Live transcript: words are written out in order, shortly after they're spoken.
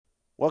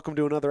Welcome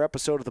to another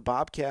episode of the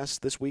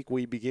Bobcast. This week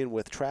we begin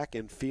with track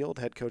and field.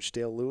 Head coach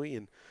Dale Louie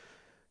and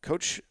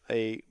coach,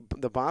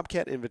 the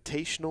Bobcat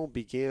Invitational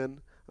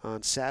began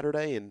on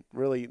Saturday, and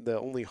really the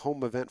only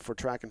home event for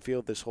track and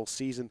field this whole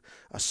season.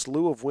 A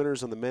slew of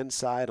winners on the men's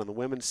side. On the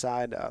women's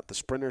side, the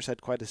sprinters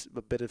had quite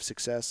a bit of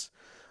success.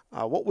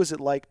 What was it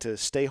like to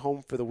stay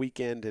home for the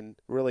weekend? And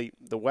really,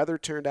 the weather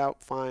turned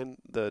out fine.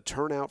 The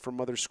turnout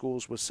from other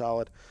schools was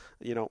solid.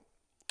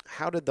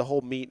 How did the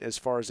whole meet as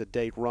far as a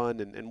day run,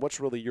 and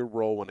what's really your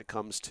role when it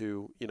comes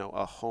to,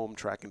 a home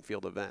track and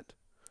field event?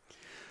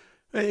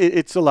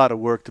 It's a lot of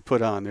work to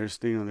put on. There's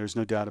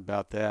no doubt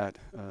about that.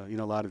 A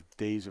lot of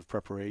days of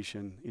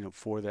preparation,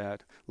 for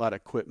that. A lot of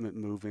equipment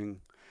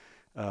moving.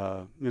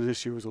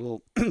 This year was a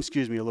little, a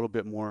little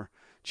bit more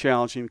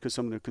challenging because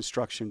some of the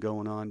construction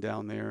going on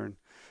down there and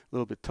a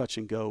little bit touch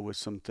and go with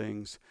some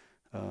things.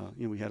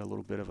 We had a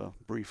little bit of a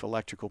brief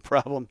electrical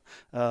problem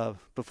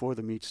before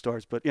the meet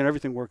starts, but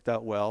everything worked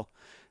out well.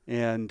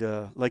 And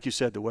like you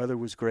said, the weather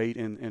was great,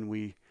 and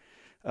we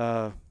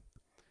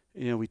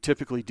we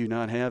typically do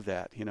not have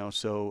that.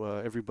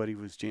 So everybody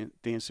was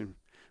dancing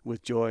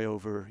with joy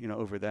over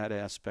that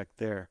aspect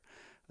there.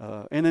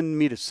 And then the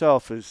meet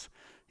itself is,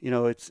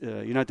 it's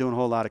you're not doing a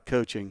whole lot of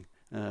coaching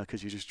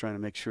because you're just trying to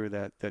make sure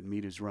that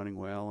meet is running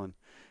well,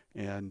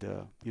 and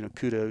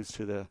kudos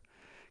to the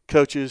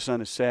coaches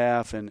on the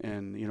staff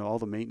and all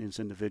the maintenance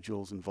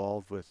individuals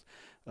involved with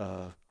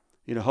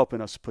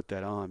helping us put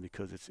that on,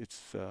 because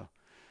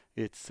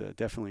it's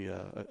definitely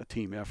a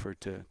team effort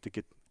to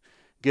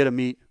get a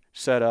meet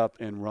set up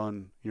and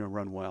run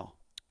well.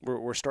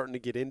 We're starting to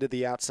get into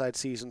the outside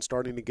season,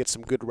 starting to get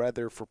some good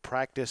weather for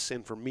practice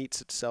and for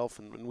meets itself,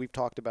 and we've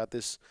talked about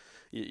this.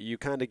 You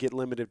kind of get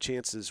limited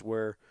chances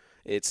where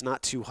it's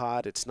not too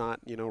hot, it's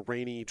not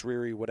rainy,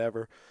 dreary,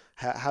 whatever.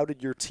 How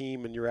did your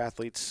team and your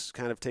athletes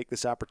kind of take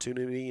this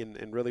opportunity,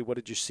 and really what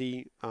did you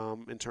see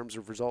in terms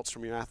of results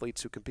from your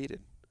athletes who competed?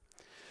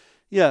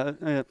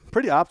 Yeah,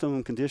 pretty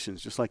optimum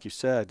conditions, just like you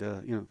said.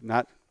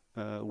 Not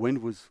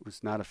wind was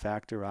not a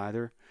factor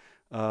either,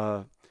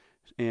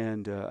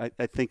 and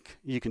I think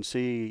you can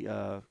see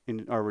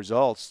in our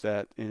results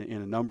that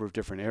in a number of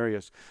different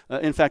areas,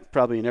 in fact,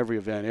 probably in every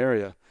event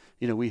area,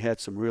 we had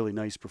some really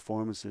nice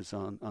performances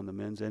on the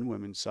men's and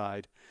women's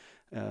side.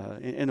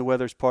 And the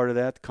weather's part of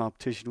that. The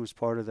competition was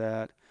part of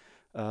that.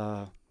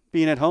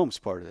 Being at home is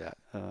part of that.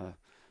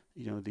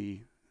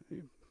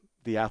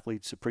 The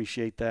athletes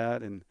appreciate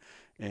that, and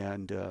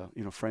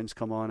friends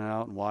come on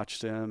out and watch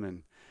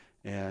them,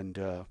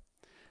 and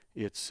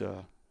it's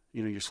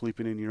you're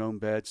sleeping in your own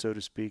bed, so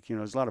to speak.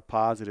 There's a lot of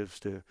positives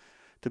to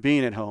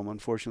being at home.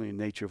 Unfortunately, in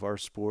the nature of our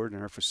sport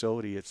and our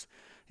facility, it's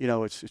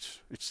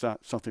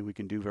not something we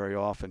can do very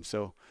often.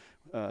 So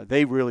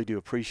they really do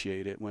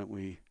appreciate it when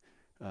we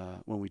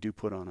do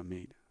put on a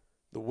meet.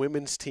 The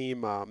women's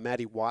team,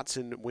 Maddie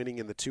Watson winning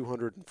in the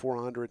 200 and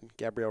 400,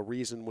 Gabrielle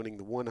Reason winning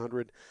the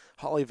 100,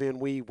 Holly Van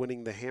Wee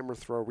winning the hammer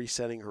throw,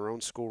 resetting her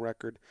own school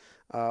record.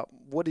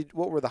 What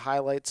were the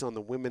highlights on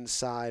the women's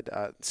side?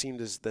 It seemed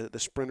as the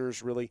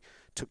sprinters really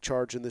took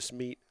charge in this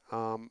meet.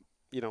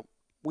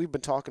 We've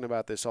been talking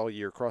about this all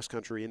year: cross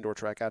country, indoor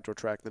track, outdoor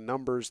track. The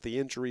numbers, the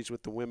injuries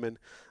with the women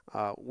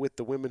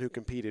who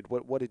competed.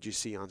 What did you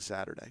see on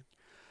Saturday?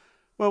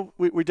 Well,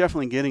 we're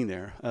definitely getting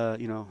there.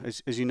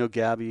 As you know,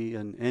 Gabby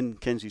and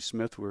Kenzie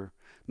Smith were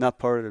not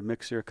part of the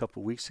mix here a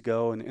couple of weeks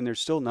ago, and they're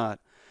still not,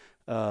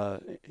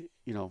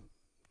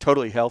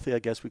 totally healthy, I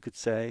guess we could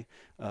say.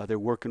 They're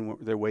working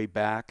their way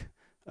back.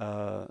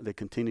 They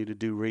continue to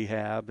do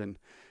rehab,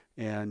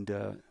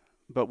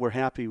 but we're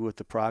happy with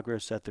the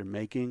progress that they're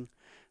making.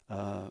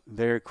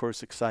 They're, of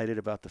course, excited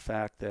about the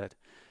fact that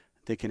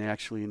they can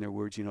actually, in their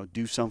words,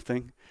 do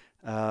something.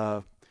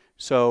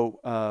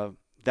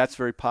 That's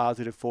very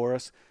positive for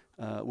us.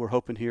 We're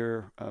hoping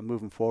here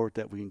moving forward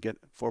that we can get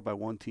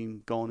 4x1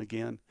 team going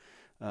again.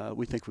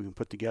 We think we can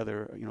put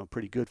together a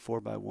pretty good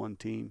 4x1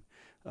 team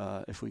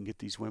if we can get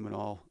these women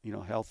all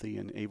healthy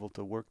and able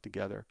to work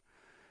together.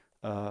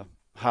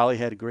 Holly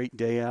had a great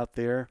day out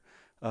there.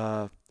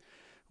 The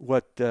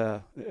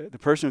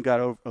person who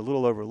got a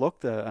little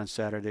overlooked on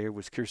Saturday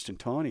was Kirsten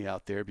Tawney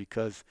out there,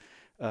 because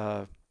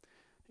Holly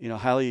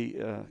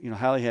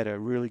had a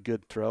really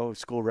good throw, a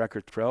school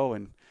record throw,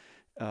 and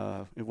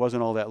it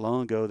wasn't all that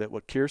long ago that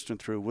what Kirsten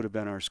threw would have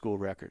been our school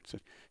record. So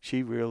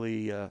she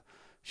really,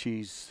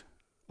 she's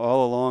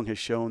all along has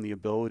shown the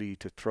ability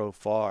to throw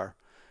far,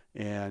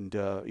 and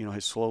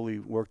has slowly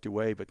worked her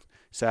way. But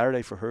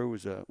Saturday for her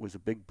was a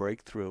big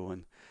breakthrough,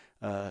 and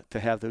to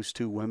have those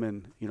two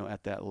women,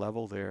 at that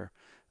level there,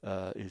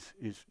 is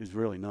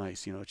really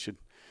nice. It should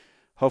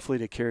hopefully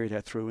they carry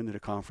that through into the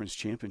conference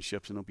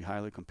championships, and it'll be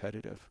highly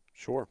competitive.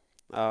 Sure.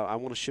 I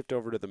want to shift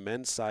over to the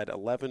men's side.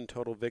 11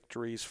 total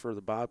victories for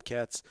the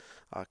Bobcats.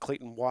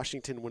 Clayton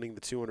Washington winning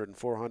the 200 and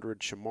 400.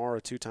 Shamar,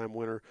 a two-time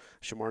winner.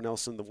 Shamar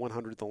Nelson, the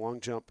 100, the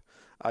long jump.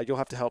 You'll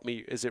have to help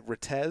me. Is it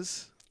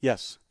Ritez?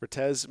 Yes.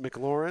 Ritez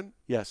McLaurin?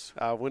 Yes.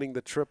 Winning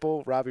the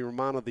triple. Robbie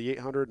Romano, the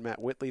 800. Matt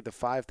Whitley, the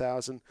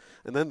 5,000.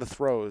 And then the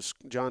throws.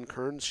 John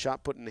Kearns,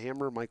 shot put and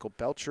hammer. Michael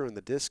Belcher in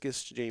the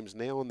discus. James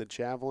Nail in the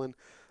javelin.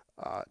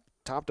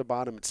 Top to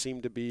bottom, it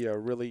seemed to be a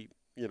really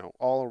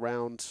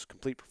all-around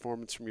complete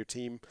performance from your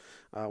team.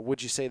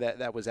 Would you say that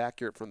that was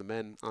accurate from the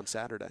men on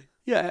Saturday?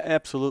 Yeah,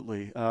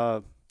 absolutely.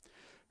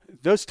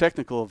 Those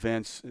technical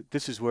events,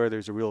 this is where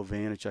there's a real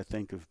advantage, I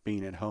think, of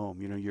being at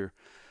home.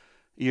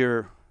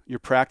 You're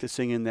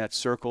practicing in that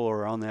circle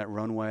or on that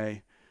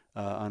runway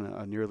on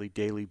a nearly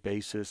daily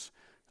basis.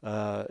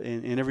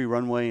 And every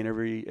runway and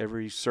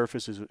every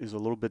surface is a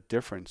little bit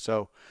different.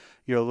 So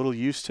you're a little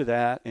used to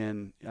that,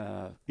 and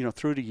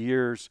through the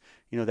years,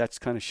 that's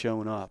kind of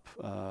shown up.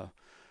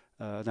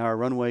 Now our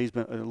runway's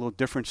been a little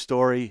different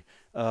story.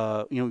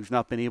 We've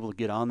not been able to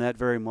get on that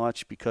very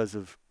much because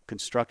of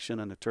construction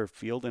on the turf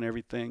field and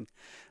everything.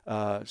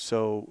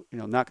 So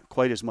not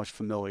quite as much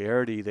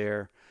familiarity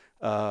there,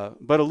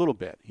 but a little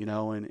bit,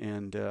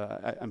 and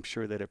I'm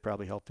sure that it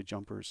probably helped the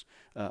jumpers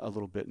a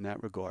little bit in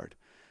that regard.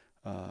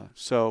 A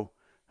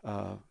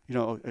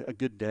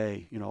good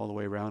day, all the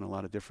way around, a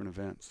lot of different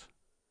events.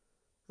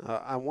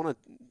 I want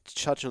to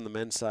touch on the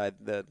men's side.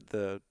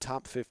 The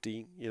top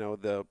 50,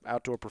 the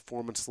outdoor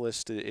performance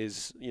list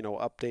is,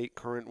 update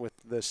current with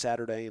the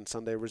Saturday and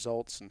Sunday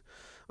results. And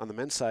on the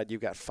men's side,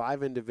 you've got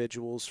 5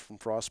 individuals from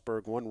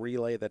Frostburg, 1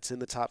 relay that's in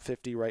the top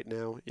 50 right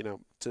now.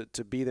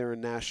 To be there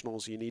in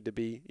nationals, you need to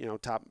be,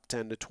 top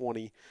 10 to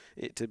 20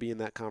 to be in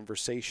that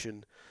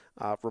conversation.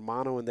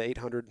 Romano in the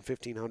 800 and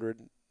 1500,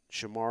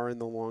 Shamar in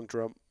the long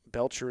jump,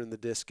 Belcher in the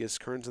discus,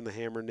 Kearns in the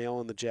hammer, Nail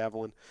in the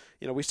javelin.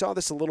 We saw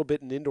this a little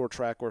bit in indoor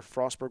track where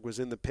Frostburg was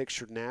in the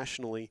picture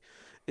nationally.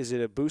 Is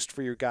it a boost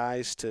for your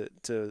guys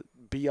to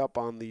be up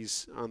on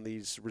these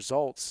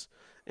results?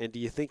 And do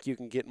you think you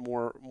can get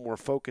more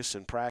focus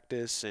and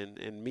practice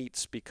and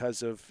meets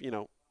because of,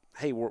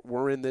 hey,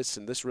 we're in this,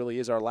 and this really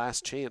is our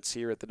last chance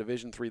here at the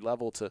Division III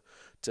level to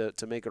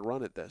make a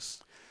run at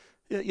this?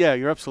 Yeah,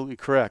 you're absolutely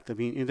correct. I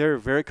mean, they're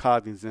very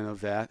cognizant of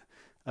that.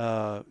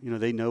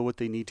 They know what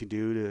they need to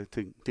do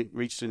to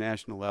reach the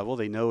national level.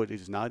 They know it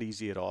is not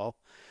easy at all.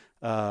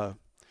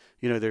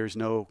 There's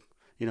no,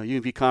 you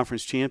can be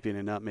conference champion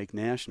and not make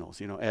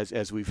nationals,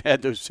 as we've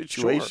had those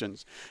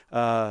situations.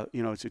 Sure.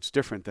 It's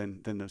different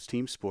than those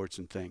team sports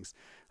and things.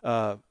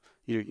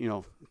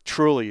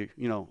 Truly,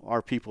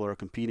 our people are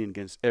competing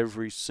against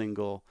every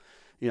single,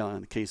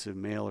 in the case of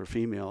male or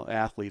female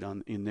athlete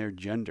in their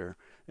gender,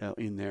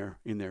 in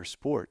their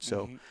sport.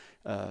 So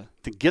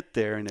to get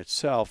there in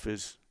itself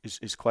is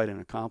quite an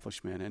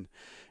accomplishment, and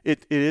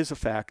it is a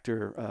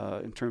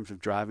factor in terms of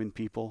driving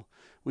people.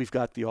 We've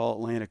got the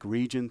All-Atlantic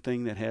region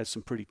thing that has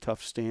some pretty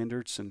tough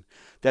standards, and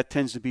that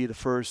tends to be the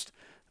first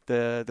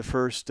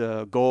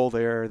goal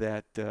there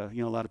that a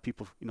lot of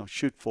people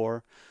shoot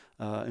for,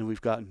 and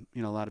we've gotten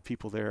a lot of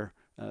people there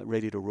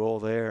ready to roll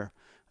there,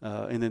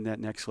 and then that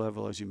next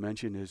level, as you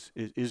mentioned,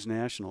 is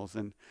nationals,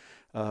 and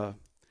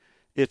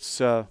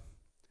it's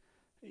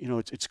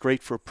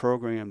great for a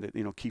program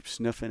that keeps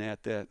sniffing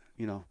at that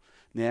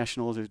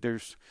nationals.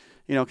 There's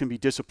can be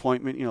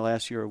disappointment.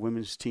 Last year our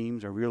women's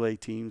teams, our relay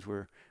teams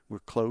were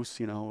close,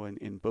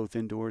 in both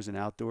indoors and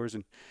outdoors,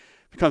 and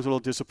it becomes a little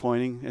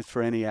disappointing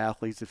for any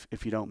athletes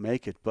if you don't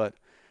make it. But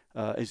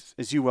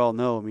as you well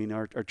know, I mean,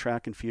 our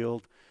track and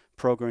field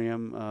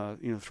program,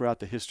 throughout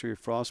the history of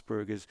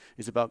Frostburg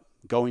is about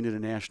going to the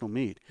national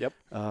meet. Yep.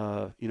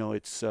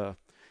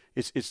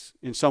 It's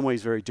in some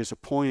ways very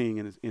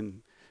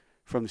disappointing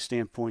from the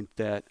standpoint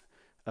that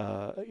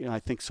I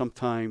think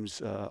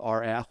sometimes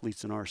our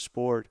athletes in our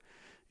sport,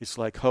 it's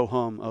like ho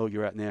hum, oh,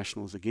 you're at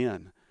nationals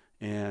again,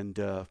 and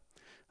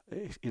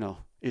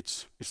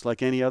it's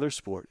like any other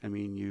sport. I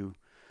mean,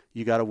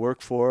 you got to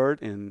work for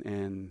it,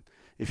 and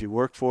if you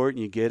work for it and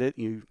you get it,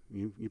 you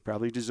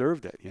probably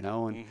deserved it,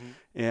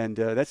 and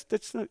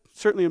that's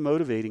certainly a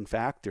motivating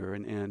factor,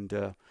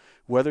 and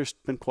weather's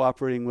been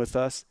cooperating with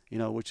us,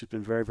 which has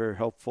been very, very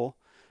helpful,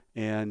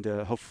 and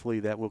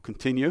hopefully that will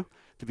continue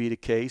to be the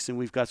case, and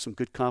we've got some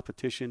good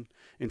competition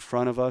in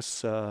front of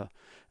us. Our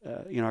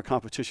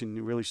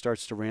competition really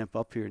starts to ramp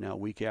up here now,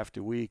 week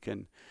after week,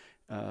 and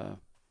the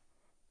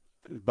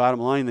bottom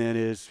line then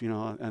is,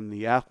 on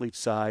the athlete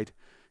side,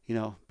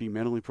 be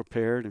mentally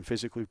prepared and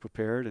physically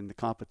prepared, and the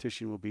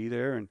competition will be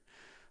there, and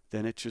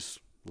then it just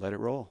let it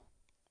roll.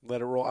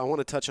 Let it roll. I want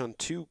to touch on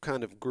 2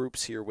 kind of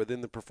groups here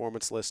within the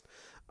performance list.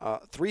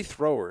 3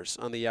 throwers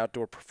on the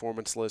outdoor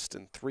performance list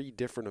in 3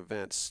 different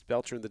events.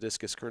 Belcher in the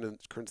discus, Kearns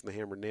in the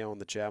hammer, Nail in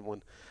the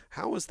javelin.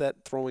 How has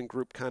that throwing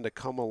group kind of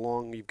come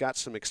along? You've got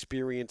some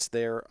experience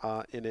there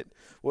in it.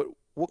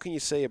 What can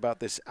you say about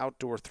this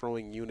outdoor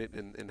throwing unit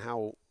and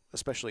how,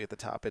 especially at the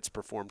top, it's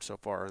performed so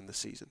far in the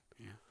season?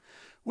 Yeah.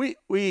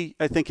 We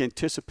I think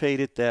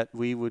anticipated that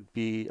we would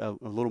be a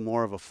little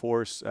more of a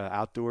force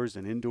outdoors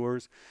than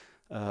indoors.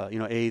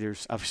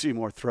 There's obviously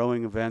more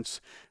throwing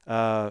events,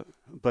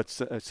 but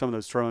some of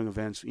those throwing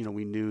events,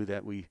 we knew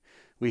that we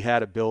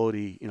had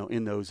ability,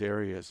 in those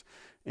areas,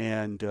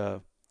 and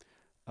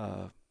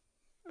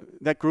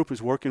that group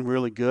is working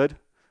really good.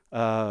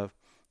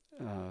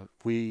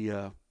 We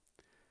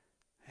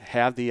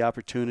have the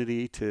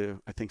opportunity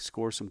to, I think,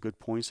 score some good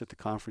points at the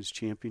conference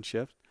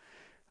championship.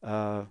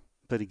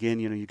 but again,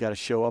 you got to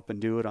show up and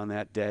do it on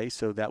that day,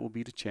 so that will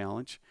be the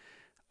challenge.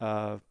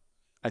 I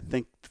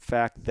think the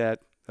fact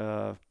that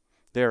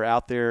they're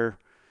out there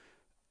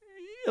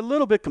a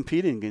little bit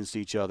competing against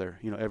each other,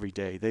 every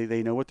day.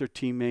 They know what their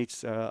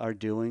teammates are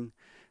doing.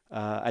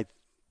 I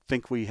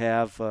think we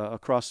have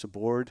across the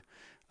board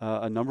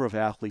a number of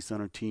athletes on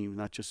our team,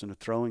 not just in the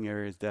throwing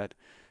areas, that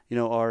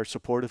are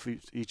supportive of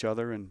each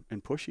other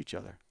and push each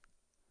other.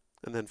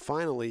 And then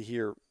finally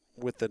here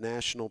with the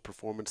national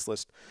performance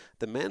list,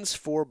 the men's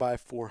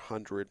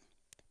 4x400.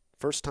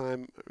 First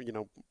time,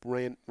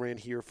 ran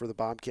here for the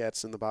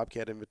Bobcats in the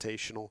Bobcat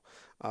Invitational.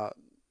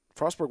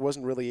 Frostburg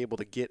wasn't really able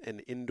to get an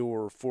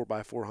indoor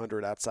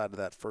 4x400 outside of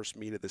that first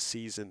meet of the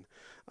season.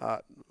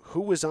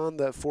 Who was on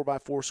the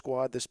 4x4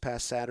 squad this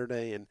past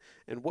Saturday, and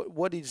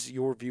what is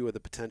your view of the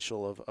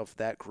potential of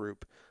that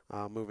group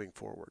moving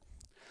forward?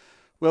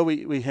 Well,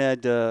 we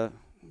had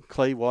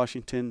Clay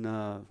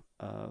Washington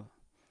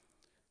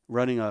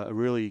running a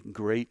really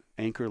great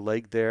anchor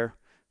leg there.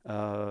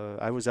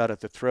 I was out at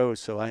the throws,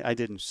 so I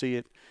didn't see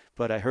it,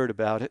 but I heard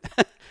about it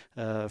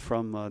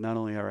from not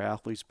only our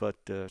athletes, but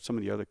some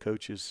of the other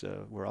coaches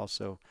were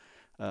also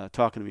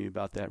talking to me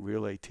about that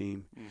relay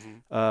team.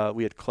 Mm-hmm.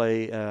 We had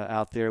Clay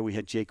out there. We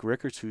had Jake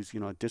Rickards, who's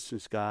a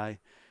distance guy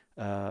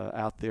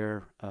out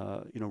there,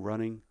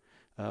 running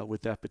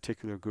with that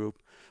particular group.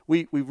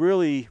 We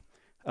really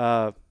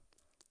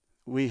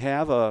we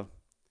have a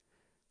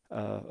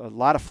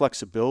lot of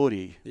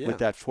flexibility with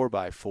that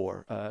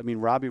 4x4. I mean,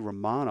 Robbie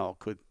Romano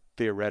could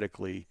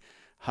theoretically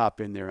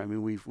hop in there. I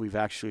mean, we've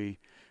actually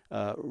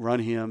run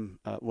him.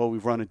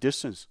 We've run a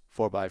distance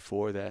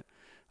 4x4 that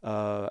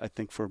I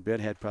think for a bit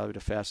had probably the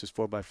fastest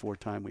 4x4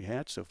 time we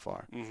had so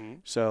far. Mm-hmm.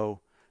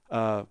 So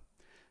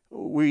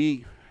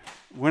we're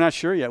not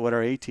sure yet what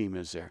our A team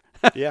is there.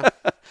 Yeah.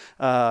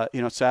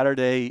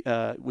 Saturday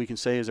we can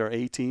say is our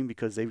A team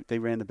because they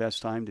ran the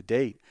best time to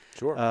date.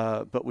 Sure.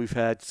 But we've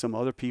had some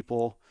other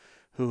people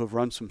who have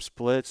run some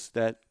splits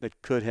that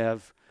could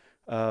have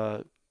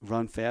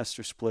run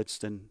faster splits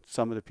than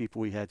some of the people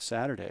we had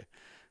Saturday.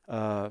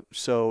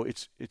 So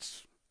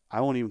it's I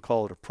won't even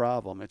call it a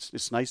problem.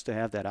 It's nice to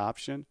have that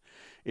option.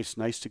 It's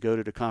nice to go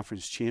to the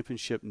conference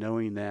championship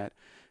knowing that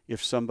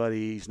if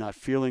somebody's not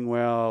feeling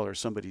well or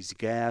somebody's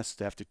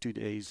gassed after 2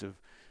 days of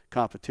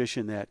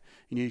competition, that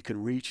you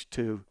can reach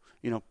to,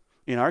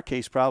 in our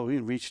case probably we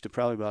can reach to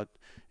probably about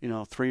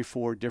 3 or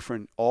 4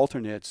 different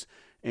alternates,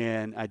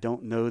 and I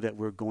don't know that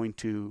we're going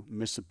to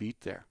miss a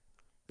beat there.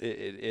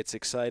 It's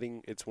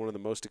exciting. It's one of the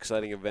most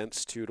exciting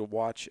events to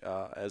watch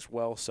as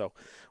well. So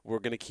we're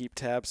going to keep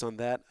tabs on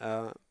that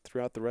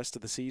throughout the rest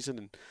of the season.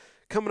 And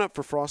coming up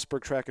for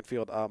Frostburg Track and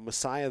Field,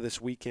 Messiah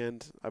this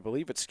weekend. I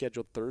believe it's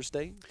scheduled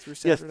Thursday through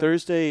Saturday. Yes,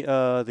 Thursday.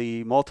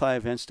 The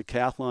multi-events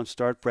decathlon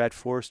start. Brad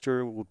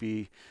Forrester will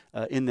be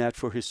in that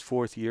for his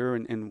 4th year,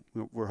 and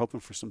we're hoping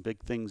for some big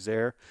things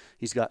there.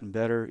 He's gotten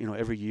better,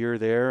 every year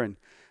there, and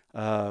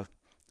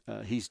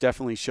he's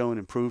definitely shown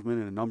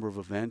improvement in a number of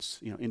events,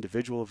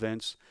 individual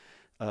events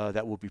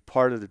that will be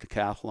part of the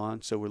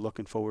decathlon. So we're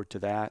looking forward to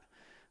that.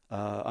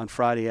 On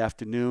Friday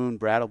afternoon,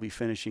 Brad will be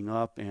finishing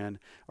up, and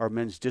our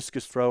men's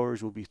discus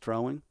throwers will be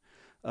throwing.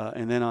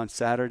 And then on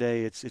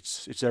Saturday,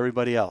 it's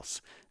everybody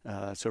else.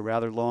 It's a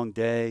rather long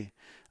day,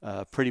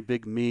 pretty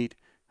big meet,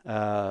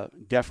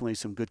 definitely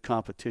some good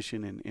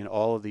competition in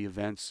all of the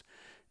events.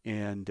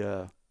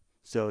 And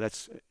so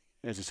that's,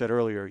 as I said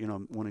earlier,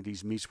 one of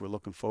these meets we're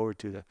looking forward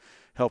to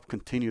help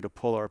continue to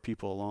pull our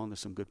people along to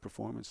some good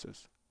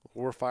performances.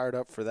 We're fired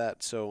up for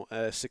that. So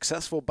a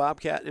successful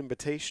Bobcat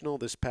Invitational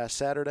this past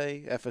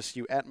Saturday,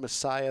 FSU at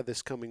Messiah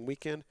this coming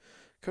weekend.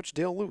 Coach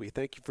Dale Louie,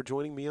 thank you for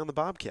joining me on the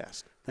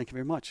Bobcast. Thank you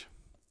very much.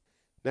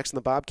 Next in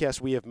the Bobcast,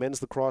 we have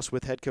men's lacrosse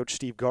with head coach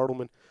Steve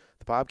Gartelman.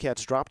 The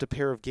Bobcats dropped a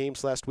pair of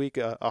games last week,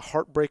 a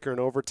heartbreaker in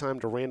overtime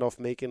to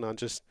Randolph-Macon on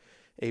just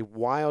a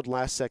wild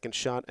last-second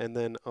shot, and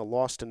then a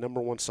loss to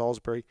number 1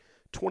 Salisbury,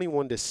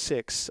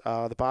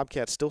 21-6. The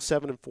Bobcats still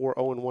 7-4,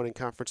 0-1 in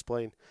conference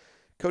play. And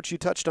Coach, you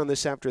touched on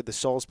this after the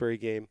Salisbury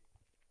game.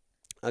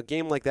 A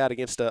game like that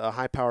against a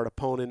high-powered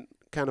opponent,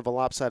 kind of a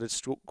lopsided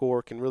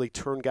score, can really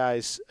turn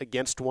guys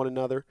against one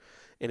another,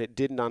 and it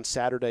didn't on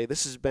Saturday.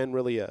 This has been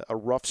really a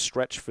rough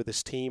stretch for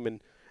this team,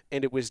 and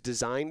it was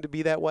designed to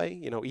be that way.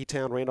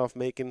 E-Town,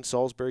 Randolph-Macon,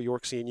 Salisbury,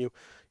 York CNU.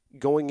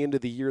 Going into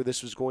the year,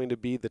 this was going to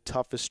be the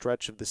toughest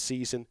stretch of the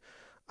season.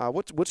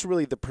 What's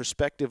really the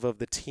perspective of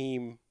the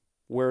team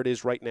where it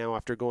is right now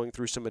after going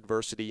through some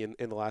adversity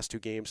in the last 2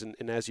 games and,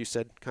 as you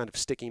said, kind of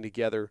sticking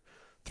together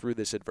through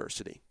this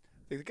adversity?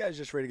 I think the guys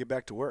just ready to get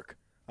back to work.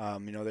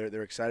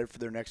 They're excited for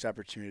their next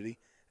opportunity,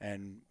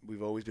 and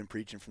we've always been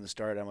preaching from the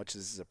start how much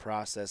this is a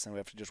process and we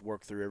have to just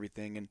work through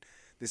everything. And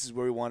this is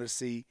where we want to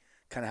see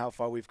kind of how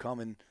far we've come.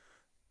 And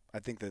I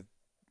think that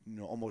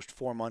almost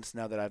 4 months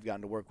now that I've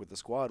gotten to work with the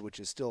squad, which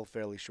is still a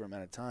fairly short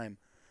amount of time.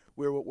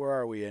 Where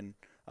are we? And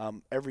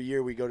every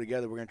year we go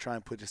together, we're going to try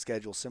and put a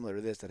schedule similar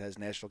to this that has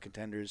national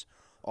contenders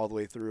all the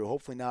way through.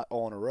 Hopefully not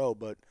all in a row,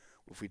 but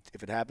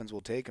if it happens,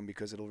 we'll take them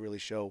because it'll really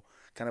show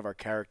kind of our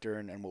character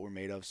and what we're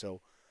made of.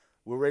 So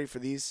we're ready for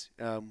these,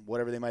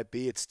 whatever they might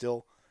be. It's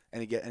still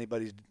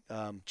anybody's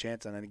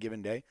chance on any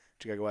given day.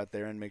 You got to go out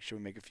there and make sure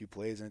we make a few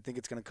plays. And I think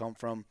it's going to come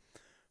from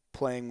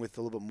playing with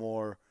a little bit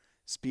more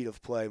speed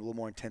of play, a little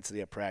more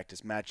intensity at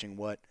practice, matching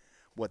what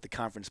the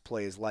conference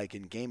play is like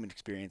in game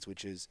experience,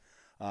 which is,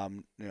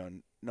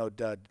 no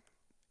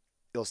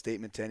ill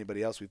statement to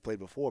anybody else we've played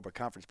before, but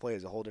conference play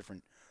is a whole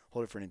different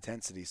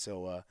intensity.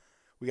 So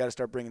we got to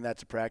start bringing that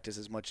to practice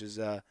as much as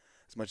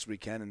we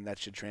can, and that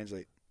should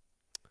translate.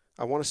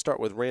 I want to start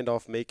with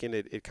Randolph-Macon.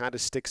 It kind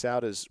of sticks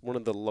out as one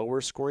of the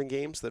lower scoring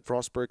games that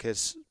Frostburg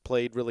has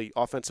played, really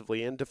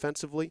offensively and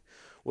defensively.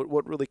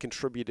 What really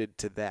contributed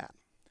to that?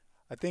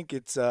 I think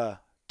it's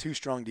two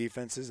strong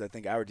defenses. I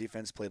think our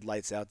defense played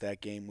lights out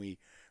that game. We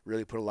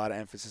really put a lot of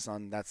emphasis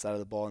on that side of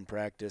the ball in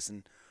practice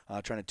and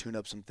trying to tune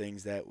up some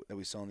things that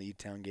we saw in the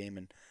E-Town game.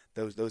 And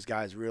those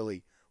guys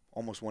really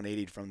almost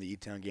 180'd from the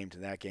E-Town game to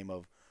that game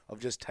of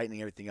just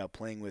tightening everything up,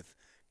 playing with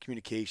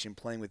communication,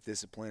 playing with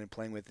discipline, and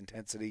playing with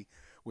intensity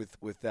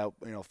without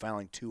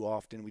fouling too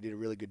often. We did a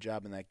really good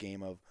job in that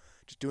game of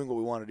just doing what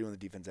we want to do in the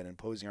defense and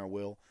imposing our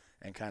will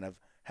and kind of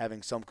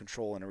having some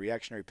control in a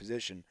reactionary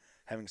position,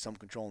 having some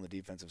control on the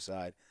defensive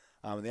side.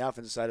 On the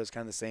offensive side, it was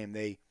kind of the same.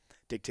 They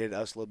dictated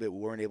us a little bit. We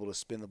weren't able to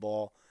spin the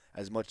ball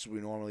as much as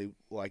we normally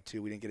like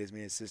to. We didn't get as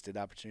many assisted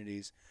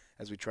opportunities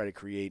as we try to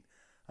create.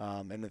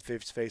 And the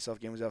face-off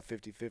game was out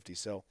 50-50.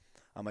 So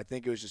I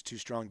think it was just two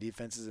strong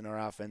defenses, and our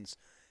offense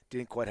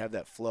didn't quite have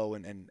that flow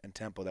and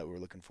tempo that we were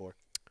looking for.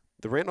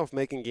 The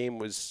Randolph-Macon game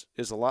is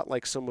a lot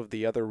like some of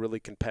the other really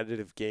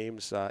competitive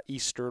games.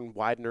 Eastern,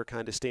 Widener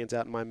kind of stands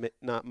out in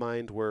my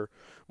mind, where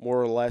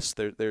more or less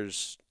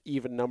there's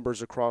even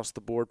numbers across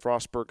the board.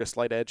 Frostburg a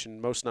slight edge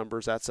in most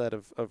numbers outside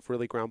of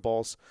really ground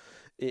balls.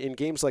 In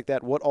games like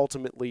that, what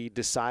ultimately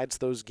decides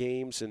those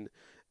games,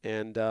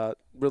 and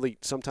really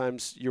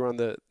sometimes you're on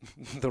the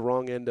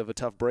wrong end of a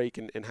tough break,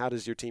 and how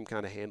does your team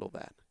kind of handle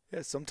that?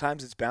 Yeah,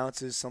 sometimes it's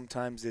bounces,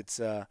 sometimes it's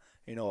a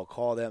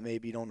call that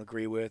maybe you don't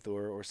agree with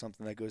or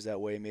something that goes that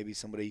way. Maybe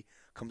somebody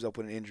comes up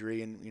with an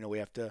injury and we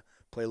have to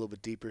play a little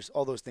bit deeper.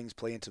 All those things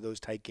play into those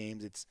tight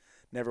games. It's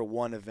never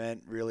one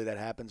event really that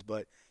happens,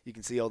 but you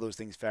can see all those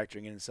things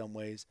factoring in some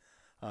ways.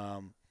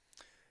 I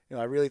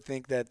really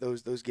think that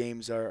those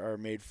games are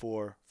made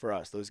for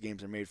us. Those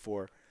games are made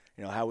for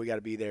how we got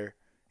to be there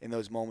in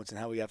those moments and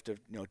how we have to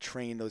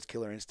train those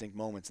killer instinct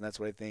moments. And that's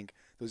what I think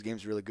those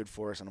games are really good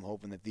for us. And I'm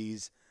hoping that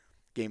these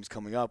games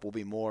coming up will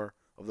be more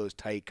of those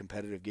tight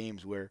competitive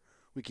games where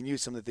we can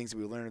use some of the things that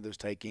we learned in those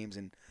tight games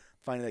and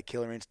finding that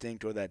killer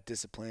instinct or that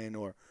discipline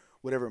or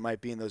whatever it might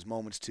be in those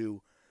moments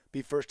to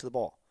be first to the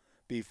ball,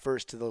 be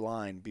first to the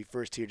line, be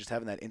first here, just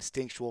having that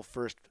instinctual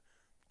first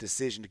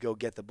decision to go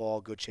get the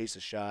ball, go chase a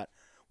shot,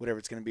 whatever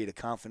it's going to be, to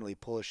confidently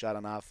pull a shot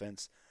on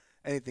offense,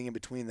 anything in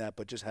between that,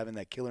 but just having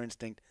that killer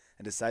instinct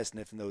and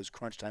decisiveness in those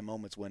crunch time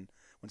moments when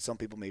some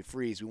people may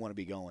freeze, we want to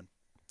be going.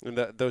 And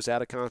those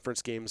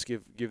out-of-conference games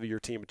give your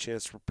team a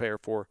chance to prepare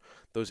for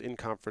those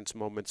in-conference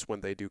moments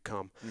when they do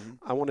come. Mm-hmm.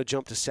 I want to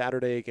jump to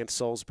Saturday against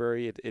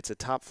Salisbury. It's a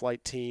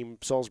top-flight team.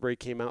 Salisbury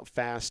came out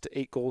fast,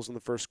 8 goals in the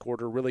first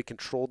quarter, really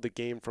controlled the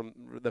game from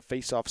the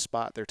face-off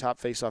spot. Their top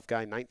face-off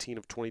guy, 19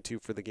 of 22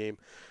 for the game.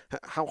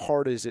 How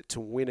hard is it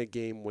to win a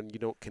game when you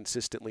don't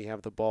consistently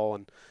have the ball,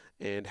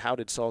 and how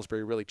did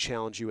Salisbury really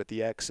challenge you at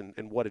the X,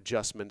 and what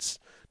adjustments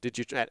did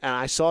you – and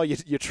I saw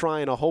you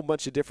trying a whole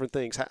bunch of different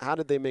things. How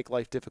did they make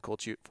life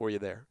difficult for you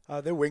there?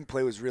 Their wing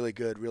play was really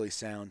good, really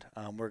sound.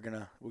 We're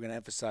gonna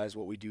emphasize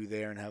what we do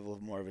there and have a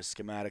little more of a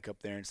schematic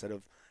up there instead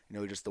of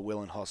just the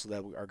will and hustle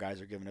that our guys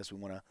are giving us. We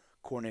want to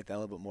coordinate that a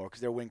little bit more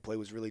because their wing play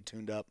was really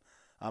tuned up.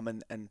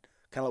 And kind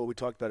of like what we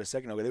talked about a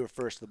second ago, they were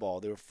first to the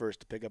ball. They were first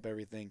to pick up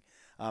everything.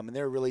 And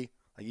they were really,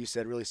 like you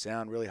said, really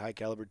sound, really high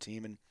caliber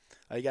team. And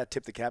you got to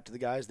tip the cap to the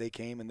guys. They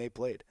came and they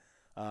played.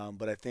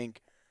 But I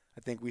think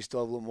we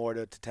still have a little more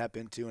to tap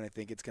into, and I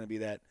think it's going to be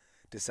that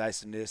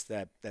decisiveness,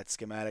 that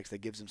schematics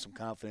that gives them some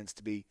confidence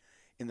to be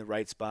in the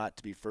right spot,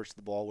 to be first to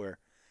the ball, where it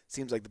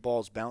seems like the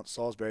balls bounce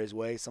Salisbury's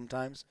way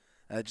sometimes.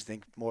 And I just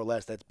think more or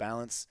less that's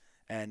balance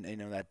and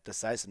that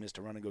decisiveness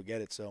to run and go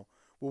get it. So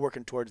we're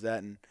working towards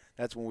that, and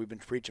that's when we've been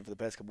preaching for the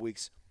past couple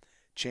weeks,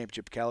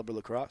 championship caliber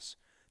lacrosse.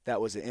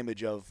 That was the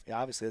image of,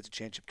 obviously that's a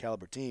championship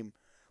caliber team.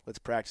 Let's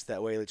practice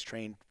that way. Let's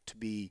train to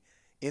be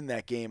in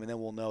that game, and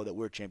then we'll know that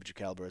we're championship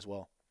caliber as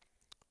well.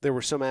 There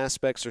were some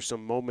aspects or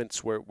some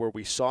moments where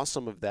we saw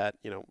some of that.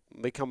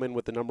 They come in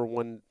with the number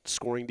one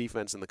scoring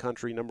defense in the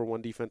country, number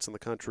one defense in the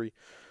country.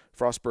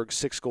 Frostburg,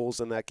 6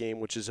 goals in that game,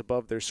 which is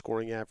above their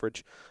scoring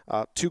average.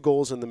 2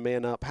 goals in the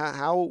man-up.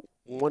 How,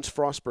 once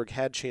Frostburg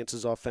had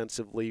chances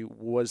offensively,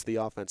 was the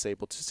offense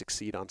able to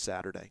succeed on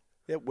Saturday?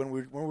 Yeah, when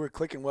we were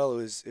clicking well,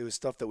 it was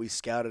stuff that we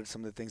scouted,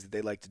 some of the things that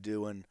they like to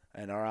do, and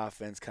our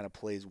offense kind of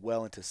plays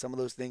well into some of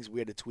those things. We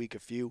had to tweak a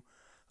few.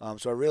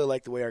 So I really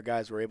like the way our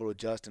guys were able to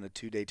adjust in a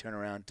 2-day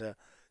turnaround to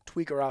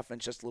tweak our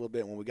offense just a little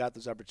bit. When we got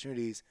those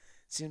opportunities,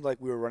 it seemed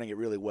like we were running it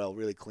really well,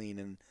 really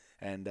clean,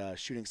 and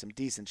shooting some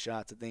decent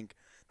shots. I think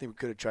we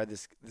could have tried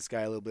this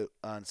guy a little bit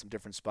on some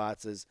different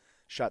spots as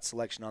shot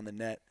selection on the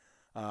net.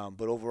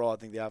 But overall, I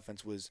think the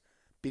offense was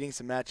beating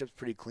some matchups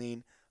pretty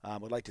clean.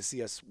 I'd like to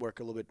see us work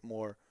a little bit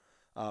more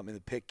in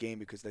the Pitt game,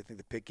 because I think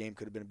the Pitt game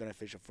could have been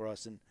beneficial for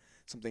us and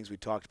some things we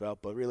talked about.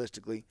 But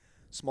realistically,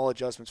 small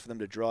adjustments for them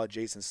to draw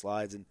Jason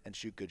slides and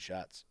shoot good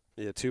shots.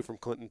 Yeah, 2 from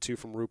Clinton, 2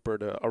 from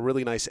Rupert. A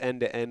really nice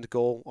end-to-end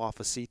goal off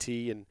a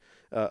CT and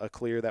a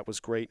clear. That was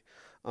great.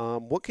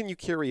 What can you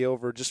carry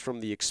over just from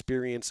the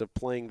experience of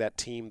playing that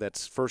team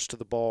that's first to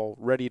the ball,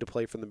 ready to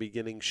play from the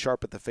beginning,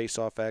 sharp at the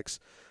face-off X,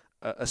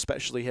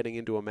 especially heading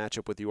into a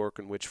matchup with York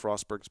in which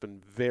Frostburg's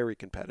been very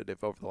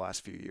competitive over the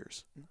last few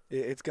years?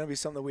 It's going to be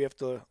something that we have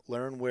to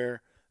learn,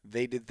 where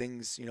they did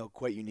things,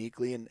 quite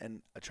uniquely,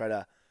 and try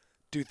to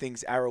do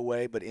things our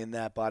way, but in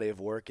that body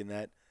of work, in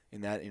that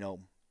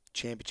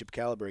championship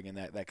caliber, and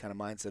that kind of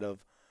mindset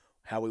of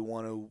how we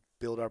want to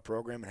build our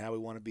program and how we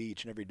want to be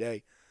each and every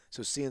day.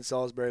 So seeing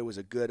Salisbury was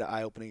a good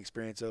eye-opening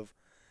experience of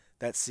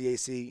that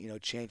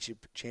CAC,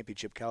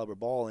 championship caliber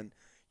ball, and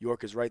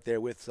York is right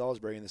there with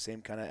Salisbury in the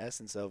same kind of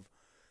essence of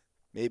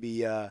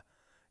maybe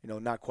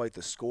not quite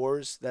the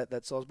scores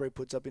that Salisbury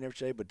puts up in every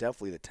day, but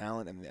definitely the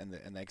talent and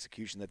the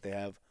execution that they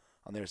have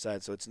on their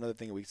side. So it's another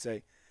thing that we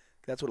say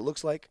that's what it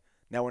looks like.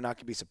 Now we're not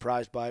going to be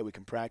surprised by it. We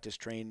can practice,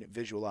 train,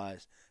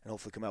 visualize, and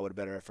hopefully come out with a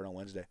better effort on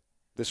Wednesday.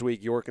 This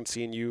week, York and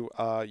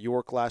CNU.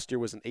 York last year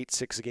was an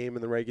 8-6 game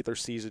in the regular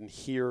season.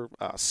 Here,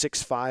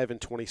 6-5 in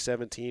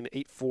 2017,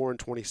 8-4 in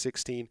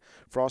 2016.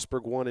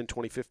 Frostburg won in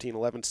 2015,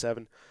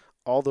 11-7.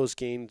 All those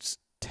games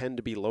tend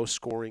to be low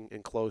scoring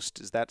and close.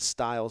 Is that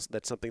style,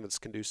 that's something that's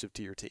conducive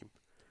to your team?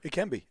 It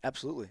can be,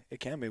 absolutely. It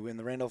can be. In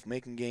the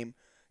Randolph-Macon game,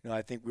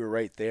 I think we were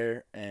right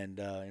there, and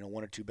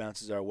 1 or 2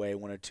 bounces our way,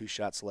 1 or 2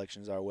 shot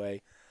selections our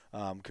way,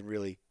 can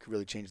really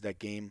change that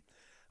game.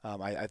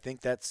 I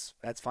think that's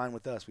fine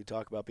with us. We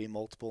talk about being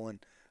multiple, and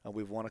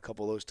we've won a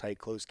couple of those tight,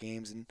 close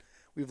games, and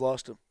we've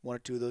lost 1 or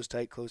 2 of those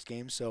tight, close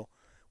games. So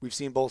we've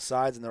seen both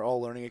sides, and they're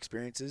all learning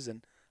experiences,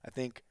 and I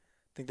think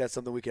that's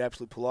something we could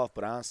absolutely pull off.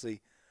 But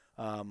honestly,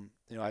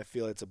 I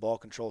feel it's a ball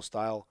control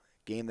style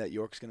game that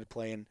York's going to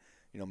play and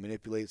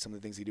manipulate some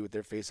of the things they do with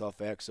their face-off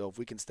X. So if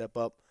we can step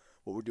up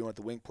what we're doing at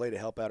the wing play to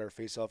help out our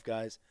face-off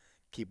guys,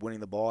 keep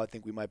winning the ball, I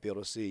think we might be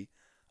able to see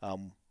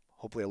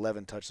hopefully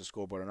 11 touch the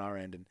scoreboard on our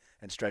end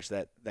and stretch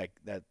that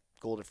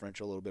goal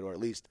differential a little bit, or at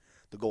least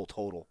the goal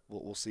total.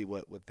 We'll see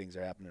what things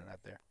are happening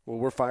out there. Well,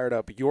 we're fired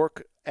up.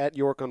 York at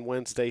York on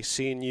Wednesday,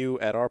 seeing you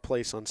at our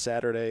place on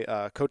Saturday.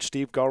 Coach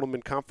Steve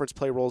Gardelman, conference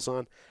play rolls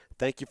on.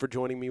 Thank you for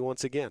joining me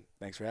once again.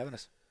 Thanks for having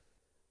us.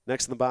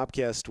 Next in the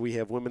Bobcast, we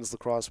have women's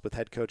lacrosse with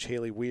head coach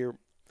Haley Weir.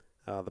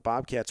 The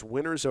Bobcats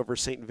winners over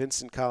St.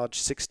 Vincent College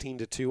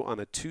 16-2 on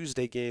a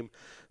Tuesday game,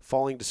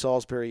 falling to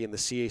Salisbury in the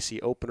CAC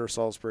opener.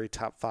 Salisbury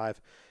top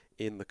 5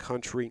 in the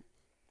country.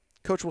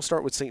 Coach, we'll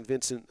start with St.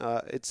 Vincent.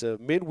 It's a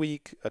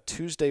midweek, a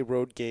Tuesday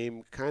road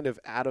game, kind of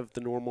out of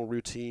the normal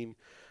routine.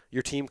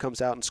 Your team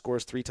comes out and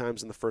scores 3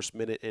 times in the first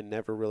minute and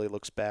never really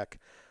looks back.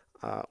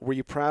 Were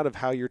you proud of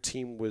how your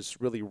team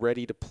was really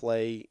ready to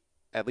play,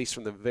 at least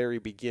from the very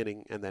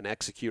beginning, and then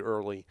execute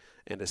early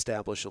and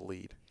establish a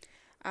lead?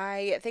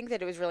 I think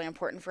that it was really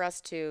important for us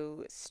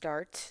to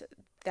start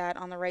that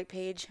on the right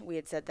page. We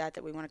had said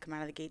that we want to come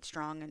out of the gate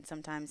strong, and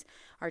sometimes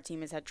our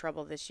team has had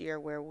trouble this year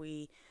where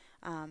we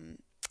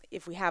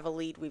if we have a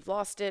lead, we've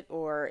lost it,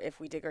 or if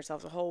we dig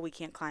ourselves a hole, we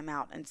can't climb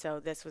out. And so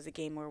this was a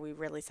game where we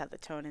really set the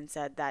tone and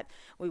said that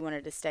we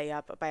wanted to stay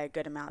up by a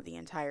good amount the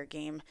entire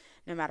game,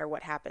 no matter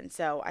what happened.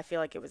 So I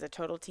feel like it was a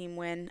total team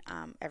win.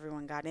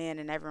 Everyone got in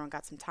and everyone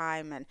got some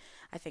time, and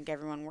I think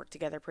everyone worked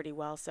together pretty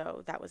well.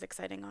 So that was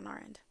exciting on our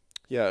end.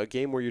 Yeah, a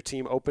game where your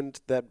team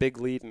opened that big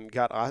lead and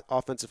got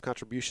offensive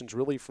contributions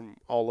really from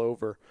all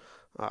over.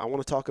 I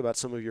want to talk about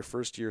some of your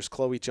first years.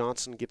 Chloe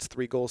Johnson gets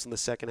 3 goals in the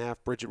second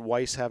half. Bridget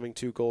Weiss having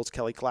 2 goals.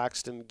 Kelly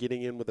Claxton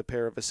getting in with a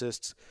pair of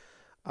assists.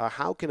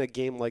 How can a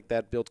game like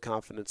that build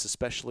confidence,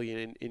 especially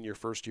in your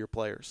first-year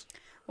players?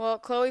 Well,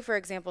 Chloe, for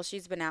example,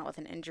 she's been out with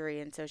an injury,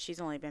 and so she's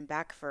only been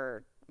back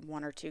for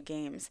 1 or 2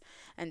 games.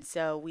 And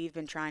so we've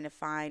been trying to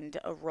find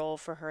a role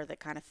for her that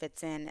kind of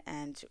fits in,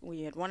 and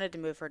we had wanted to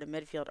move her to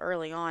midfield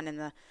early on in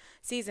the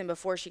season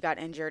before she got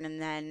injured,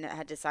 and then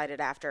had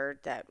decided after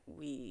that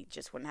we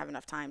just wouldn't have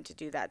enough time to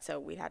do that, so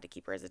we had to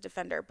keep her as a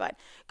defender. But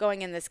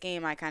going in this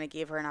game, I kind of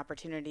gave her an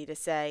opportunity to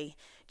say,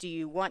 do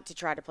you want to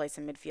try to play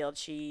some midfield?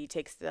 She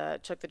took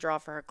the draw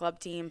for her club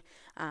team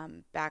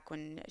back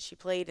when she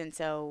played, and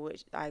so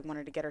I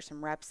wanted to get her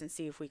some reps and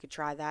see if we could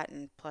try that,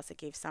 and plus it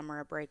gave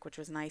Summer a break, which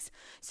was nice.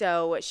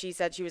 So she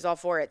said she was all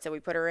for it. So we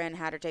put her in,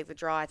 had her take the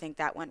draw. I think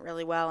that went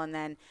really well. And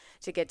then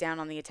to get down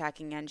on the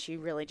attacking end, she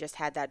really just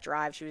had that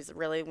drive. She was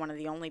really one of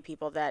the only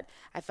people that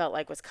I felt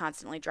like was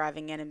constantly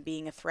driving in and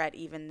being a threat,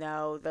 even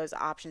though those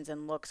options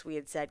and looks we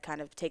had said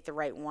kind of take the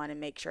right one and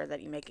make sure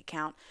that you make it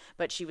count.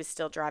 But she was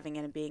still driving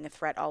in and being a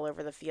threat all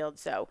over the field.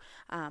 So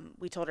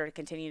we told her to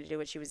continue to do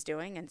what she was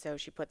doing. And so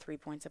she put 3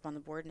 points up on the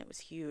board, and it was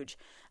huge.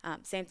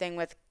 Same thing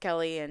with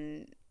Kelly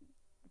and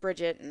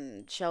Bridget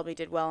and Shelby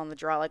did well on the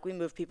draw. Like, we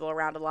moved people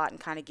around a lot and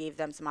kind of gave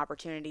them some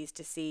opportunities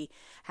to see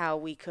how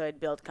we could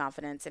build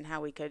confidence and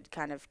how we could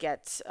kind of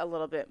get a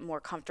little bit more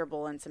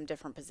comfortable in some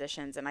different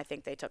positions, and I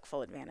think they took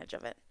full advantage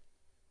of it.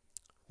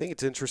 think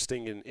it's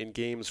interesting in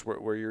games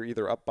where you're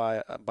either up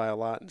by a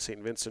lot in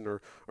St. Vincent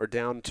or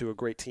down to a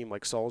great team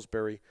like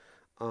Salisbury.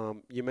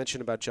 You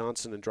mentioned about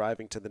Johnson and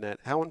driving to the net.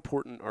 How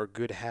important are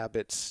good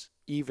habits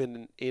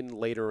even in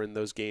later in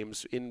those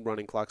games in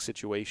running clock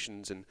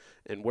situations,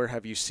 and where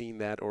have you seen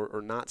that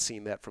or not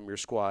seen that from your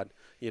squad,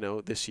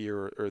 this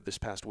year or this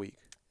past week?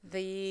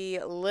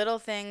 The little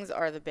things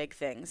are the big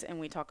things,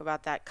 and we talk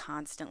about that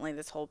constantly.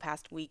 This whole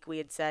past week, we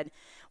had said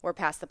we're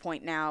past the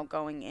point now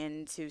going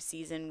into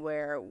season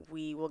where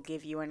we will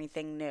give you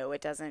anything new.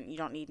 You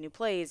don't need new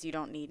plays, you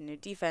don't need new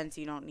defense,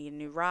 you don't need a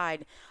new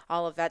ride.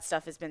 All of that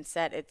stuff has been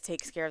set. It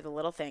takes care of the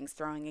little things,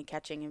 throwing and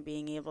catching and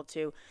being able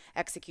to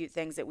execute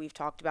things that we've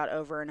talked about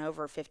over and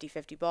over,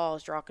 50-50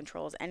 balls, draw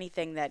controls,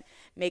 anything that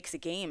makes a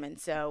game. And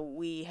so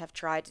we have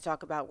tried to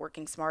talk about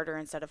working smarter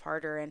instead of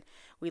harder, and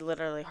we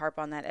literally harp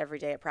on that every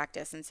day at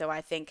practice. And so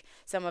I think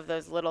some of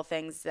those little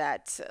things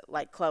that,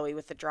 like Chloe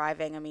with the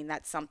driving, I mean,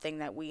 that's something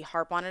that we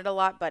harp on it a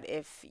lot, but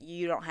if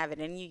you don't have it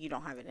in you, you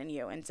don't have it in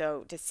you. And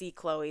so to see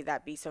Chloe,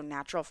 that be so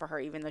natural for her,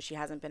 even though she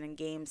hasn't been in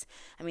games,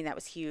 I mean, that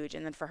was huge.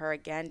 And then for her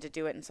again to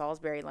do it in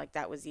Salisbury, like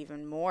that was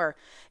even more.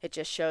 It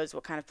just shows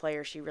what kind of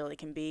player she really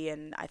can be.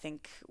 And I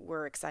think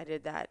we're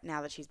excited that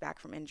now that she's back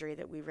from injury,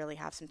 that we really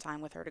have some time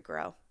with her to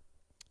grow.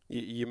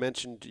 You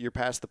mentioned you're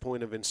past the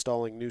point of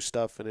installing new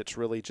stuff, and it's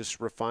really just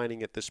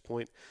refining at this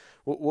point.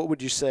 What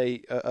would you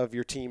say of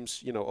your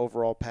team's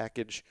overall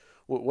package?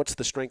 What's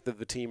the strength of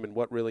the team, and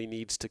what really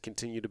needs to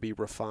continue to be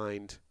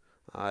refined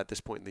at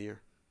this point in the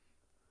year?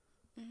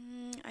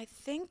 I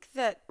think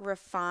that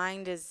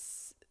refined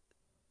is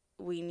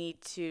we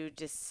need to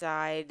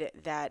decide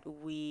that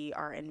we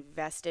are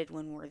invested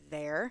when we're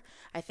there.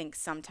 I think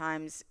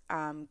sometimes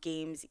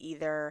games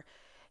either –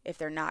 if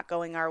they're not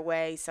going our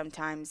way,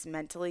 sometimes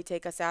mentally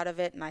take us out of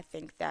it. And I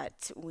think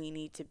that we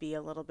need to be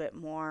a little bit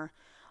more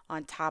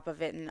on top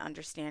of it and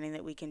understanding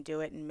that we can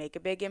do it and make a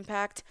big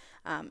impact.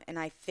 And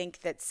I think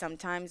that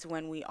sometimes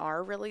when we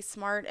are really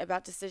smart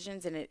about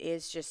decisions and it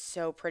is just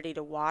so pretty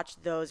to watch,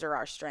 those are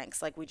our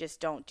strengths. Like we just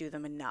don't do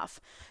them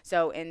enough.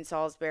 So in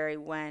Salisbury,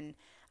 when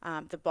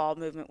the ball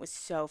movement was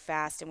so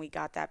fast, and we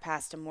got that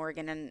pass to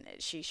Morgan, and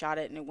she shot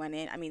it, and it went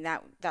in. I mean,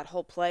 that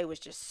whole play was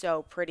just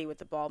so pretty with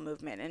the ball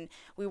movement, and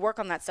we work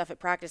on that stuff at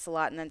practice a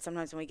lot. And then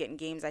sometimes when we get in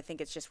games, I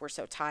think it's just we're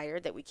so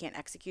tired that we can't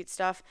execute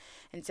stuff.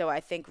 And so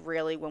I think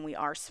really when we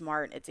are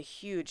smart, it's a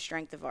huge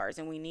strength of ours,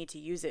 and we need to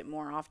use it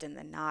more often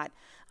than not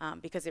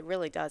because it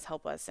really does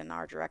help us in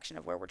our direction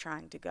of where we're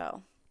trying to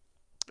go.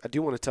 I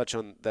do want to touch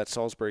on that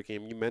Salisbury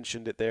game. You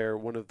mentioned it there.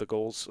 One of the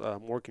goals,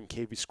 Morgan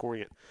Cavey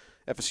scoring it.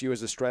 FSU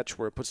has a stretch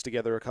where it puts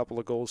together a couple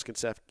of goals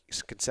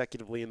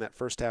consecutively in that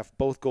first half.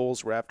 Both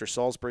goals were after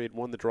Salisbury had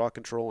won the draw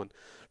control, and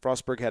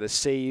Frostburg had a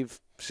save,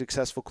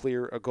 successful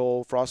clear, a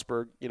goal.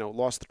 Frostburg,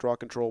 lost the draw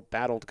control,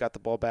 battled, got the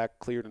ball back,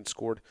 cleared, and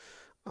scored.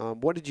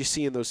 What did you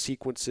see in those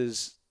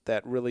sequences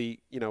that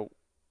really,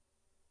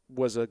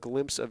 was a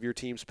glimpse of your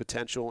team's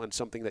potential and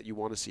something that you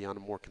want to see on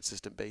a more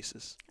consistent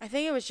basis? I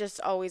think it was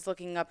just always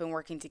looking up and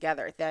working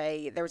together.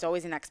 There was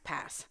always a next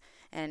pass.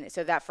 And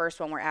so that first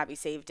one where Abby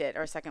saved it,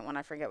 or second one,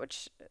 I forget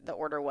which the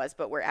order was,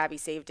 but where Abby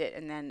saved it,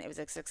 and then it was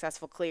a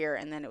successful clear,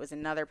 and then it was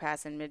another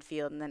pass in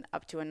midfield, and then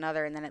up to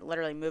another, and then it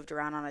literally moved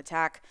around on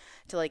attack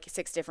to like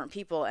 6 different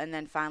people, and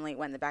then finally it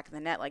went in the back of the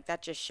net. Like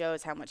that just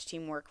shows how much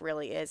teamwork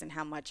really is, and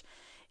how much,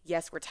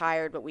 yes, we're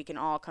tired, but we can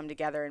all come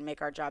together and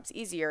make our jobs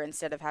easier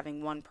instead of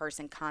having one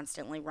person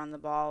constantly run the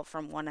ball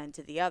from one end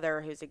to the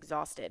other who's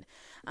exhausted.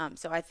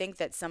 So I think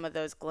that some of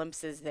those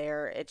glimpses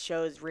there, it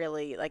shows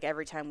really, like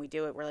every time we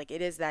do it, we're like,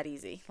 it is that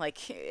easy.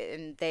 Like,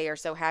 and they are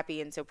so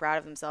happy and so proud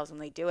of themselves when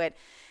they do it.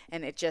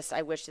 And it just,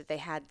 I wish that they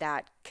had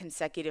that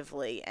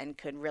consecutively and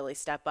could really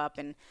step up.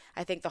 And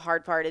I think the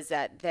hard part is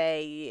that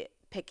they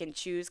pick and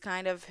choose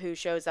kind of who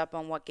shows up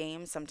on what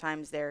games.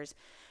 Sometimes there's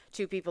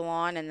 2 people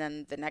on, and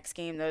then the next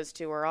game those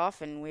 2 are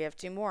off and we have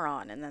 2 more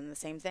on, and then the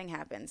same thing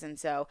happens. And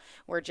so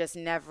we're just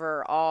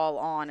never all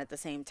on at the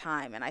same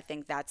time, and I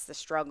think that's the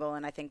struggle,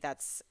 and I think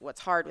that's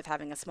what's hard with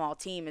having a small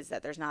team is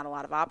that there's not a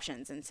lot of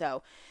options. And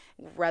so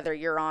whether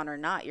you're on or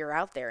not, you're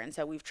out there. And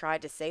so we've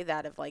tried to say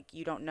that of like,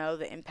 you don't know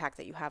the impact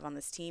that you have on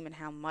this team and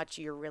how much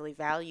you're really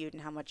valued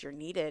and how much you're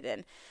needed.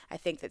 And I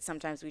think that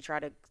sometimes we try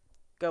to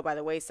go by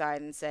the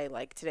wayside and say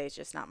like, today's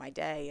just not my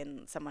day,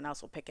 and someone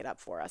else will pick it up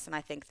for us. And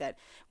I think that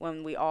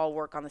when we all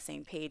work on the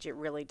same page, it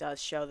really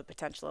does show the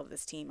potential of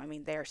this team. I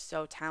mean, they're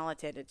so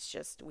talented. It's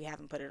just we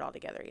haven't put it all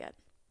together yet.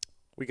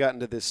 We got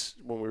into this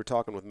when we were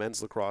talking with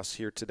men's lacrosse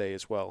here today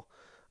as well.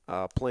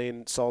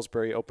 Playing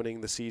Salisbury,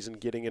 opening the season,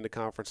 getting into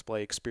conference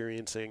play,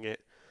 experiencing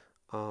it.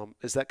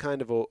 Is that kind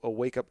of a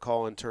wake-up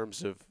call in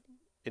terms of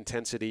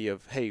intensity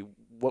of, hey,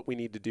 what we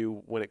need to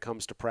do when it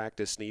comes to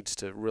practice needs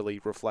to really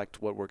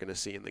reflect what we're going to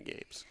see in the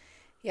games?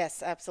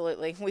 Yes,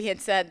 absolutely. We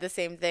had said the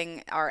same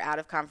thing. Our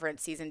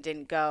out-of-conference season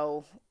didn't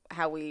go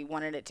how we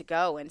wanted it to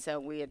go. And so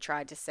we had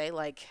tried to say,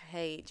 like,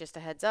 hey, just a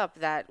heads up,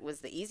 that was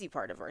the easy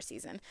part of our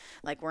season.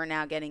 Like, we're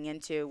now getting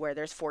into where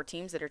there's 4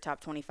 teams that are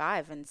top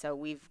 25, and so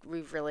we've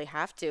really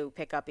have to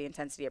pick up the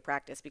intensity of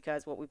practice,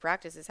 because what we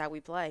practice is how we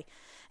play.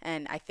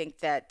 And I think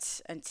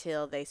that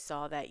until they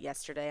saw that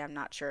yesterday, I'm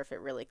not sure if it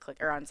really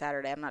clicked, or on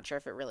Saturday, I'm not sure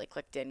if it really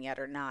clicked in yet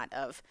or not,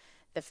 of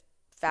the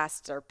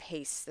faster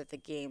pace that the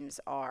games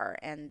are,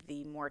 and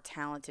the more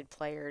talented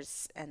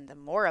players and the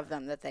more of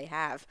them that they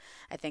have.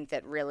 I think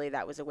that really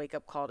that was a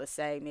wake-up call to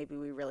say maybe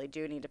we really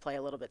do need to play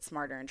a little bit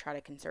smarter and try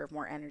to conserve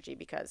more energy,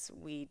 because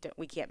we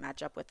can't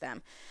match up with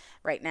them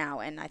right now.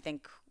 And I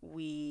think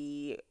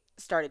we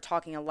started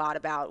talking a lot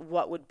about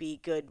what would be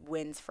good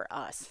wins for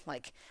us,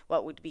 like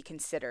what would be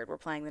considered. We're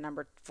playing the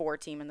number 4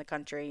 team in the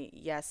country.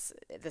 Yes,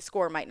 the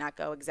score might not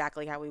go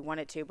exactly how we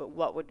want it to, but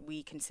what would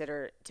we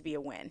consider to be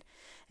a win?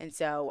 And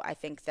so I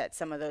think that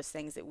some of those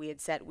things that we had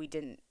set, we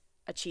didn't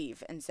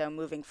achieve. And so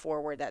moving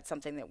forward, that's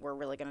something that we're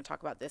really going to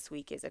talk about this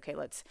week is, okay,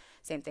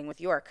 same thing with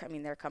York. I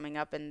mean, they're coming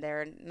up and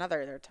they're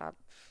top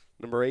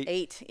Number 8.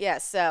 8.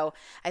 Yes. So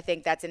I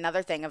think that's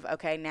another thing of,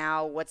 okay,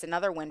 now what's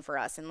another win for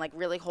us? And like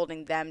really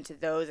holding them to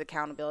those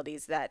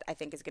accountabilities, that I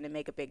think is going to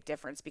make a big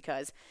difference,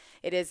 because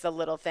it is the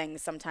little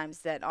things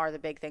sometimes that are the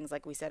big things,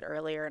 like we said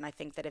earlier. And I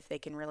think that if they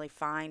can really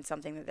find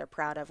something that they're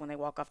proud of when they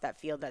walk off that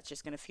field, that's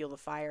just going to fuel the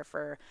fire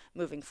for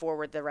moving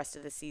forward the rest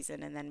of the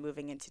season. And then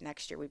moving into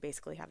next year, we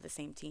basically have the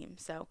same team.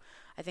 So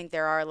I think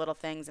there are little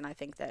things, and I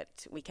think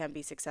that we can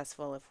be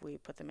successful if we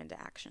put them into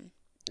action.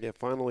 Yeah,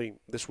 finally,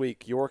 this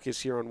week, York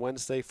is here on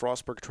Wednesday.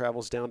 Frostburg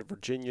travels down to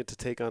Virginia to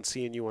take on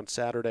CNU on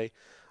Saturday.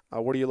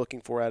 What are you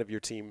looking for out of your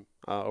team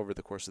over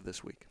the course of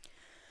this week?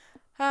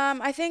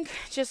 I think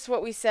just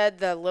what we said,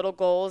 the little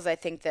goals. I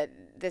think that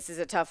this is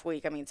a tough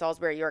week. I mean,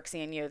 Salisbury, York,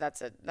 CNU,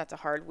 that's a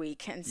hard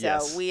week. And so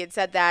Yes. we had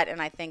said that,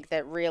 and I think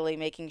that really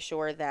making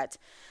sure that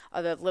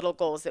the little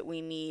goals that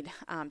we need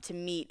to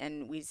meet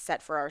and we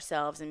set for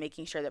ourselves, and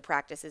making sure that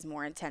practice is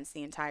more intense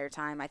the entire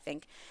time, I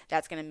think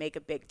that's going to make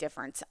a big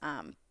difference.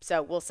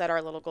 So we'll set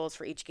our little goals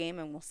for each game,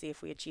 and we'll see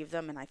if we achieve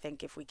them. And I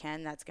think if we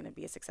can, that's going to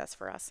be a success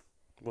for us.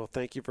 Well,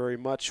 thank you very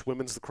much.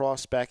 Women's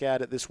lacrosse back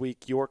at it this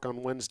week. York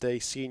on Wednesday,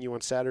 CNU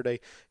on Saturday.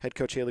 Head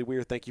coach Haley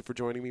Weir, thank you for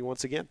joining me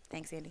once again.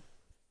 Thanks, Andy.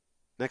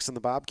 Next on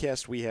the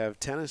Bobcast, we have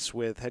tennis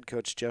with head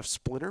coach Jeff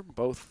Splinter.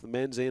 Both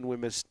men's and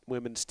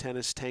women's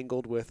tennis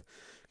tangled with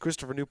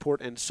Christopher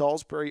Newport and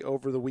Salisbury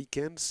over the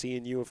weekend.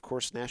 CNU, of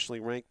course, nationally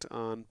ranked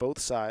on both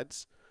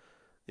sides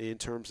in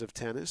terms of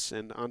tennis.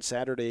 And on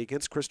Saturday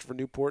against Christopher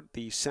Newport,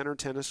 the center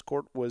tennis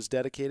court was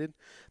dedicated,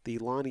 the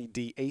Lonnie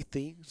D.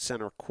 Athey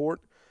Center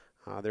Court.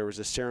 There was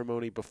a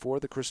ceremony before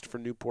the Christopher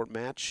Newport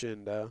match,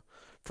 and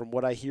from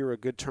what I hear, a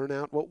good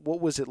turnout. What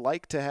was it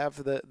like to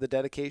have the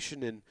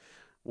dedication, and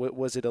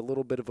was it a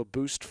little bit of a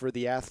boost for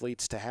the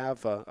athletes to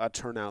have a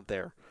turnout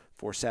there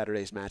for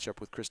Saturday's matchup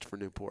with Christopher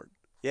Newport?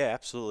 Yeah,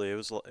 absolutely.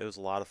 It was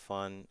a lot of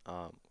fun.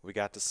 We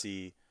got to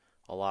see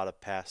a lot of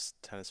past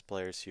tennis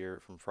players here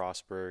from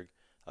Frostburg,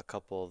 a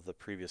couple of the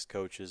previous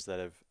coaches that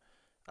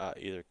have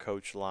either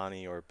coached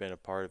Lonnie or been a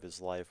part of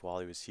his life while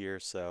he was here.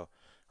 So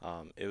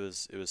it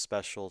was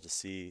special to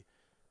see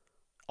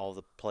all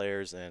the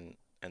players and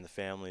the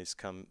families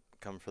come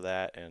for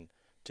that, and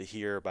to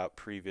hear about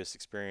previous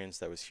experience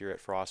that was here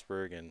at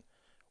Frostburg and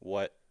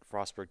what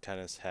Frostburg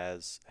tennis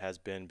has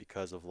been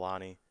because of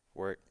Lonnie,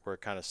 where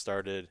it kind of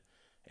started,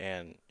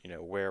 and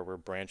where we're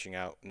branching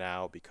out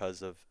now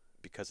because of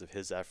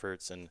his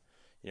efforts and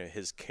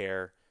his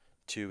care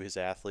to his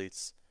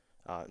athletes,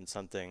 and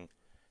something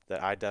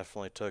that I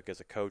definitely took as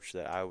a coach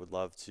that I would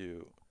love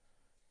to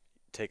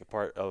take a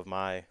part of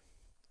my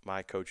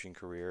coaching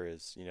career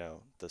is,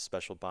 the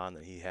special bond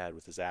that he had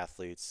with his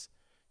athletes,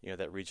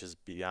 that reaches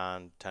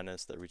beyond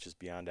tennis, that reaches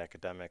beyond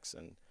academics.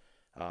 And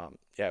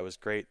yeah, it was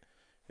great.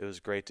 It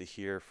was great to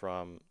hear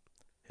from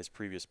his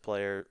previous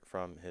player,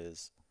 from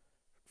his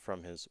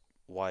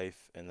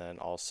wife, and then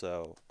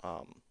also,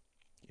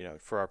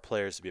 for our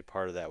players to be a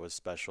part of that was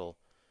special.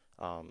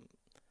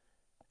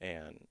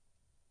 And,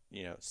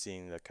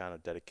 seeing the kind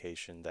of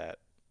dedication that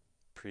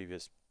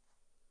previous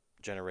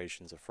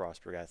generations of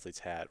Frostburg athletes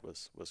had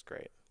was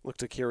great. Look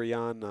to carry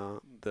on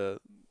the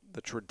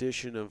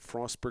tradition of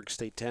Frostburg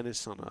State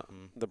tennis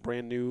on the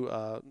brand new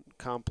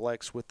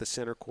complex with the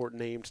center court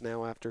named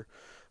now after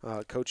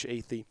Coach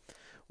Athey.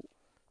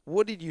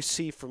 What did you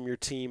see from your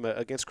team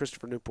against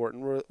Christopher Newport?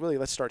 And really,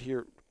 let's start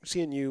here.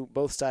 CNU,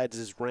 both sides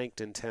is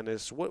ranked in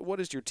tennis. What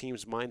is your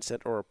team's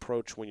mindset or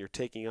approach when you're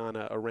taking on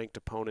a ranked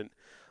opponent?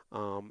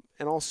 And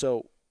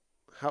also,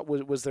 how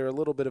was there a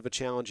little bit of a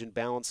challenge in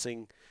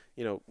balancing,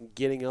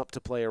 getting up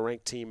to play a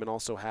ranked team and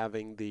also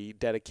having the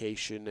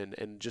dedication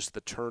and just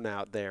the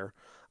turnout there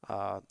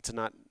to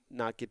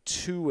not get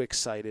too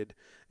excited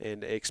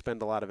and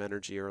expend a lot of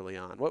energy early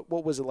on?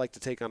 What was it like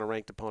to take on a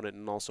ranked opponent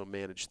and also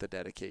manage the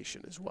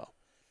dedication as well?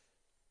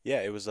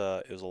 Yeah, it was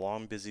a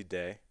long, busy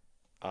day.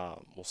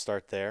 We'll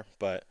start there,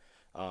 but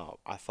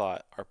I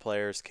thought our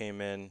players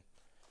came in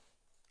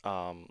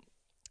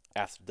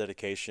after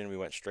dedication. We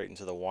went straight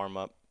into the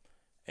warm-up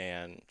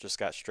and just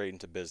got straight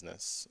into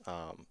business.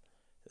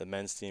 the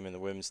men's team and the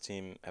women's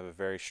team have a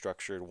very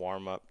structured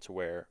warm up to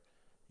where,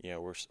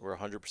 we're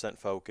 100%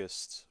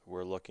 focused.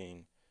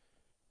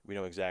 We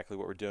know exactly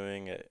what we're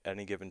doing at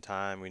any given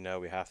time. We know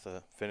we have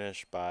to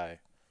finish by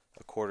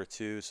a quarter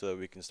two so that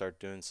we can start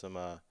doing some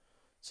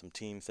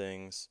team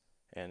things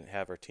and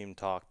have our team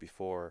talk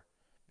before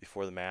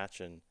the match.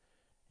 And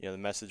the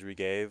message we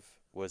gave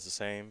was the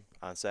same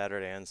on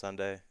Saturday and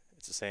Sunday.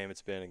 It's the same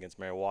it's been against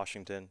Mary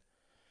Washington.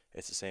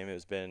 It's the same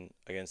it's been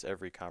against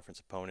every conference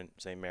opponent,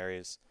 St.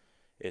 Mary's.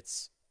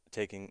 It's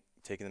taking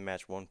the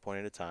match 1 point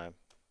at a time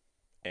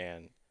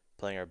and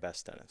playing our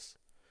best tennis.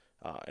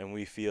 And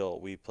we feel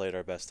we played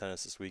our best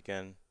tennis this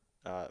weekend.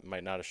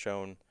 Might not have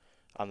shown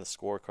on the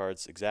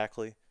scorecards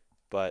exactly,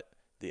 but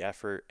the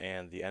effort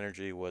and the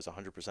energy was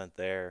 100%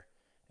 there.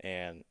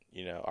 And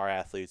our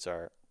athletes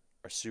are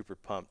super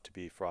pumped to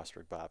be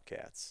Frostburg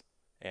Bobcats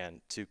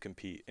and to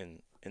compete in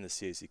the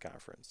CAC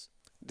conference.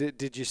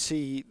 Did you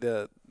see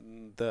the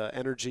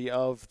energy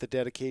of the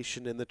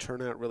dedication and the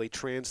turnout really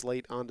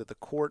translate onto the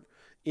court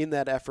in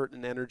that effort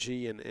and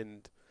energy,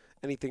 and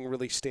anything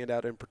really stand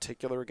out in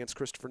particular against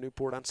Christopher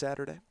Newport on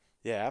Saturday?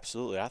 Yeah,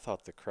 absolutely. I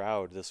thought the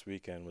crowd this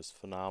weekend was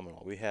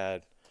phenomenal. We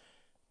had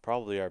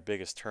probably our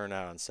biggest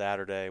turnout on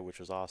Saturday, which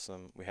was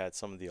awesome. We had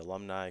some of the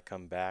alumni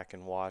come back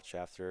and watch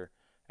after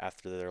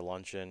their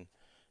luncheon.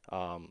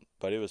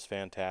 But it was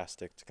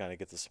fantastic to kind of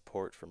get the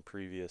support from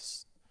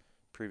previous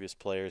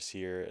players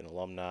here and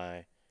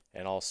alumni,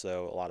 and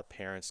also a lot of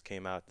parents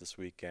came out this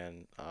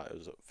weekend. It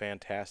was a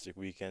fantastic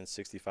weekend,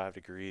 65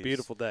 degrees.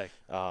 Beautiful day.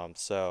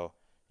 So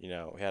we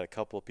had a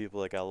couple of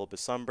people that got a little bit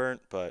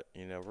sunburnt, but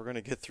we're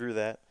gonna get through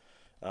that.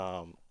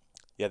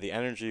 Yeah, the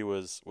energy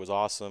was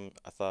awesome.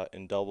 I thought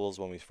in doubles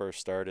when we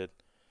first started,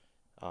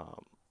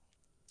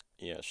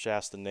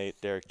 Shasta, Nate,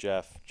 Derek,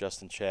 Jeff,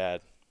 Justin,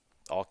 Chad,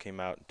 all came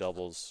out in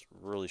doubles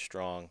really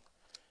strong,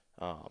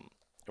 and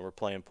we're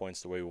playing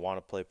points the way we want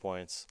to play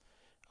points.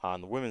 On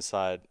the women's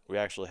side, we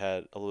actually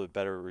had a little bit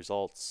better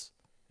results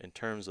in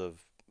terms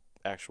of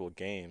actual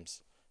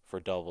games for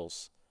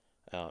doubles.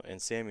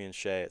 And Sammy and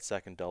Shay at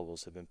second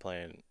doubles have been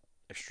playing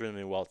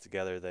extremely well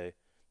together. They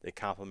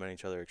complement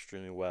each other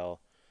extremely well.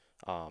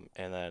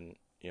 And then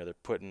they're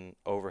putting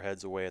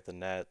overheads away at the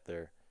net.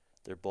 They're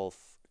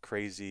both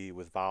crazy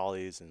with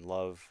volleys and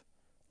love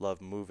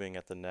moving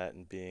at the net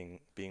and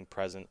being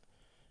present,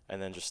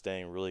 and then just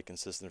staying really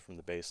consistent from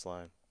the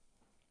baseline.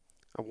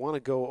 I want to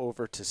go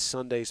over to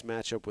Sunday's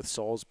matchup with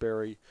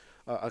Salisbury.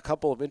 A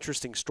couple of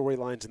interesting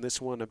storylines in this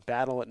one. A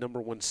battle at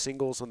number one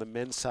singles on the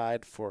men's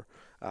side for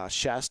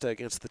Shasta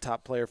against the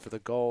top player for the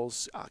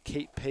Gulls.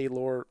 Kate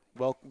Paylor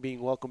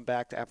being welcomed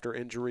back after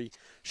injury.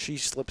 She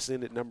slips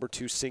in at number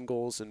two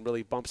singles and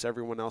really bumps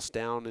everyone else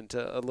down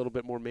into a little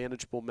bit more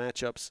manageable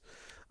matchups.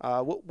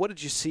 What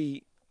did you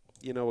see,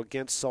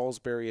 against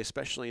Salisbury,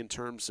 especially in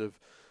terms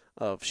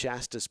of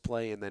Shasta's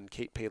play and then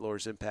Kate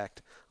Paylor's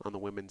impact on the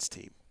women's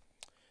team?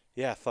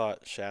 Yeah, I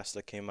thought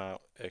Shasta came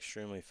out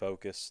extremely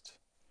focused.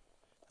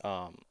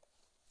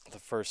 The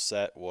first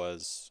set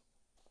was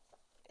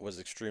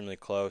extremely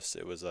close.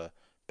 It was a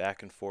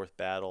back and forth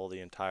battle the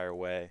entire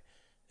way.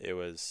 He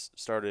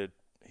started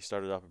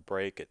up a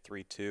break at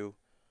 3-2,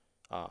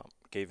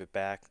 gave it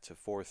back to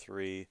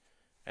 4-3,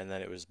 and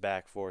then it was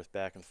back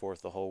and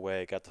forth the whole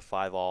way. It got to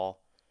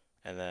 5-all,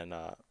 and then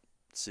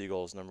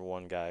Siegel's number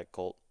one guy,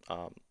 Colt,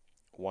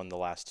 won the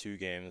last two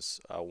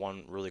games.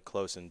 One really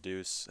close in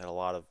deuce, had a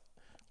lot of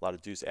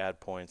deuce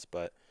ad points,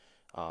 but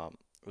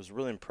was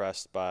really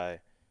impressed by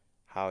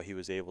how he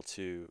was able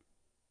to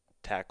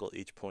tackle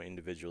each point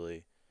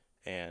individually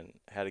and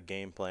had a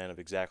game plan of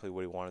exactly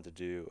what he wanted to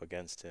do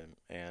against him.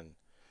 And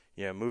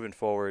moving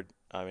forward,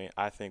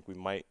 I think we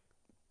might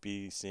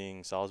be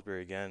seeing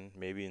Salisbury again,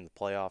 maybe in the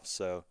playoffs.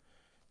 So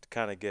to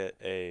kind of get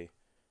a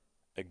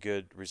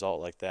good result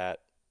like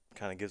that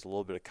kind of gives a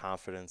little bit of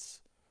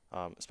confidence,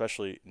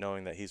 especially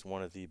knowing that he's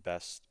one of the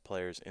best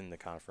players in the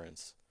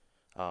conference,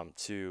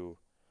 to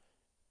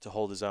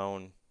hold his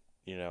own.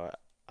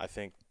 I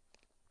think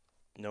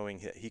knowing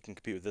he can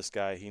compete with this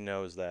guy, he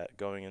knows that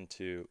going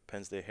into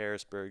Penn State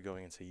Harrisburg,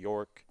 going into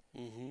York,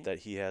 that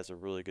he has a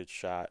really good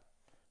shot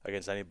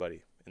against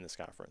anybody in this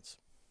conference.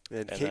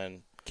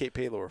 And Kate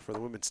Paylor for the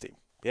women's team.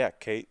 Yeah,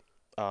 Kate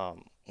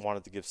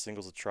wanted to give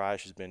singles a try.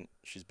 She's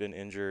been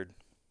injured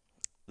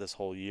this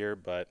whole year,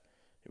 but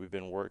we've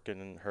been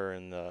working her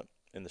in the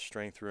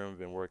strength room. We've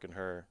been working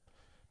her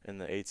in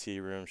the AT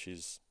room.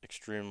 She's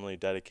extremely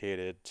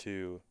dedicated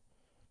to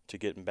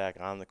getting back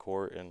on the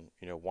court, and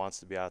wants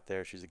to be out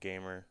there. She's a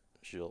gamer.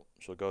 She'll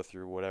go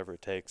through whatever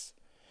it takes.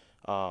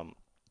 And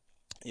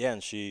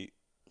she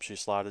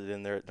slotted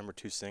in there at number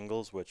two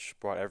singles, which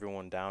brought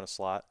everyone down a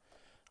slot.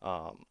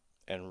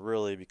 And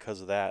really because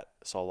of that,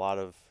 saw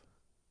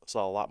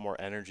a lot more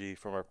energy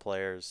from our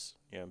players.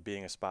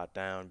 Being a spot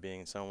down,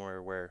 being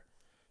somewhere where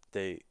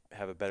they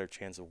have a better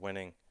chance of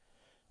winning,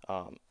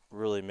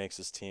 really makes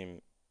this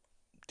team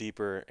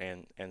deeper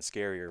and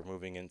scarier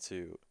moving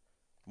into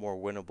more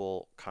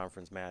winnable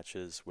conference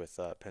matches with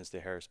Penn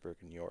State Harrisburg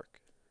and York.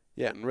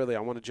 Yeah, and really, I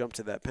want to jump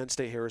to that. Penn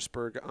State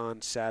Harrisburg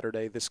on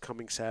Saturday, this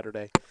coming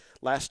Saturday.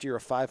 Last year, a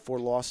 5-4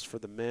 loss for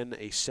the men,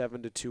 a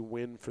 7-2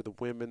 win for the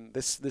women.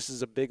 This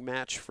is a big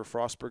match for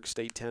Frostburg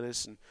State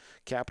tennis and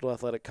Capital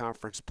Athletic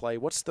Conference play.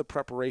 What's the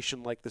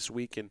preparation like this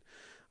week, and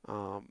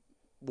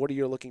what are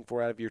you looking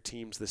for out of your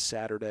teams this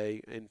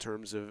Saturday in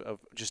terms of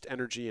just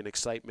energy and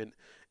excitement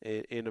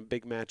in a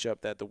big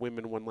matchup that the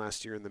women won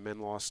last year and the men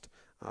lost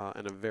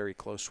in a very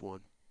close one?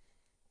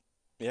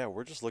 Yeah,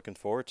 we're just looking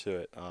forward to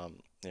it.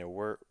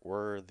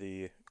 We're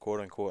the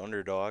quote unquote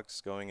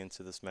underdogs going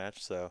into this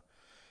match, so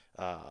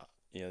the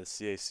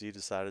CAC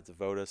decided to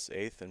vote us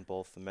eighth in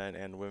both the men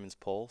and women's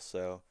poll.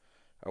 So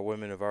our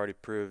women have already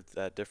proved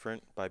that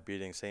different by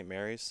beating St.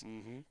 Mary's,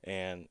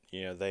 and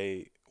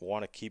they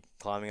want to keep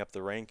climbing up the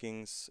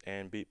rankings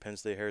and beat Penn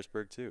State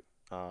Harrisburg too.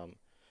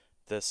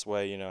 This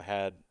way,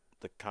 had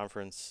the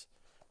conference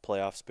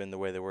playoffs been the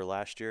way they were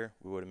last year,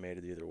 we would have made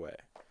it either way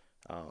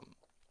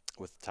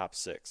with the top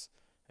 6.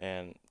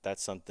 And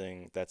that's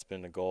something that's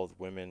been the goal of the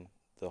women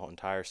the whole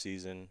entire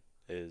season,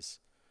 is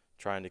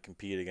trying to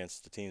compete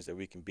against the teams that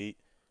we can beat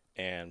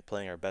and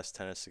playing our best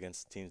tennis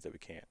against the teams that we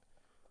can't.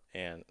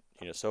 And,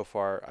 so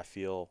far I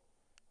feel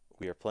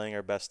we are playing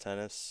our best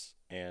tennis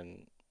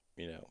and,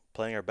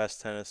 playing our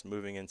best tennis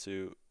moving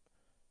into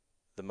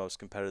the most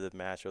competitive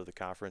match of the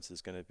conference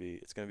it's going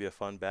to be a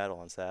fun battle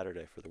on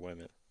Saturday for the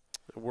women.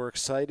 We're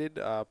excited.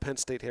 Penn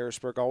State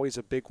Harrisburg, always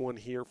a big one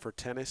here for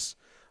tennis.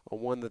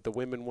 One that the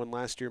women won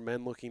last year,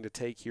 men looking to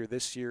take here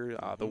this year.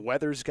 The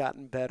weather's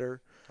gotten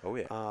better. Oh,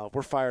 yeah.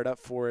 We're fired up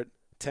for it.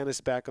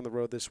 Tennis back on the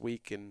road this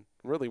week, and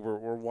really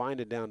we're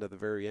winding down to the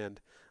very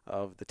end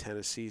of the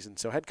tennis season.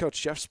 So head coach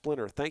Jeff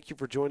Splinter, thank you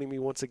for joining me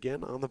once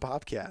again on the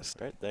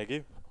Bobcast. All right, thank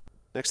you.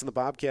 Next on the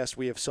Bobcast,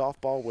 we have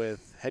softball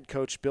with head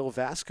coach Bill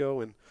Vasco.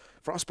 And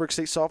Frostburg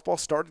State softball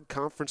started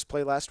conference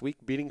play last week,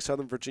 beating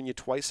Southern Virginia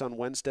twice on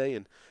Wednesday,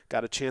 and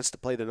got a chance to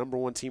play the number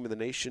 1 team in the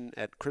nation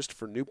at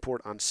Christopher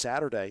Newport on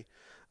Saturday.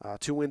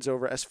 2 wins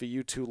over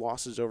SVU, 2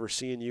 losses over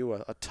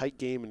CNU, a tight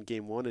game in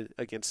Game 1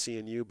 against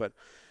CNU. But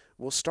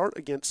we'll start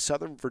against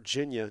Southern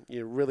Virginia,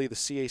 really the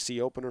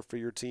CAC opener for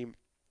your team.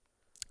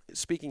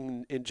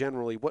 Speaking in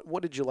generally,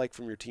 what did you like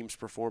from your team's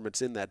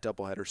performance in that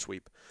doubleheader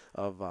sweep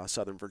of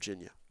Southern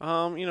Virginia?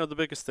 The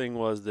biggest thing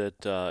was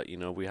that,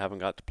 we haven't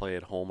got to play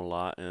at home a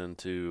lot, and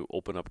to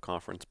open up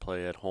conference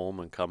play at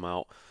home and come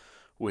out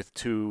with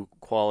 2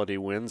 quality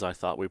wins. I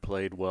thought we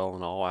played well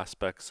in all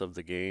aspects of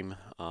the game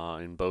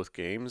in both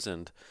games,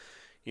 and,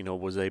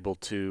 was able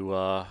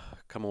to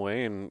come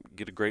away and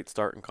get a great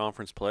start in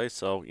conference play.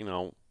 So,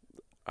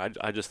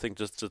 I just think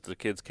just that the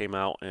kids came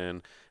out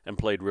and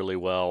played really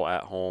well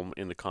at home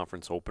in the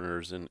conference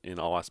openers and in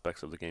all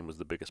aspects of the game was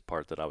the biggest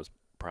part that I was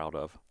proud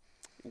of.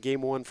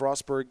 Game 1,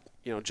 Frostburg,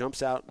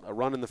 jumps out, a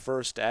run in the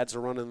first, adds a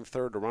run in the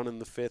third, a run in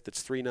the fifth.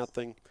 It's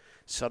 3-0.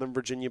 Southern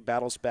Virginia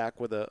battles back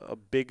with a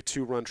big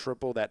 2-run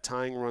triple. That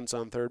tying runs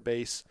on third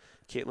base.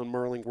 Caitlin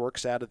Merling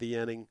works out of the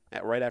inning.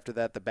 Right after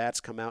that, the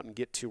bats come out and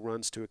get 2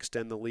 runs to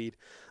extend the lead.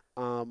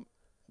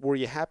 Were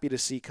you happy to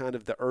see kind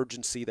of the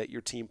urgency that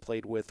your team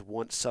played with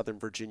once Southern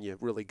Virginia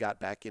really got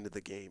back into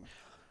the game?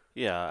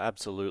 Yeah,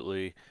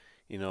 absolutely.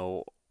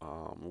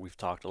 We've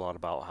talked a lot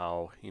about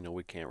how,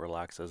 we can't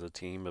relax as a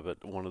team,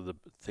 but one of the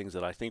things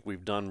that I think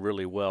we've done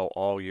really well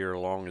all year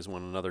long is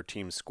when another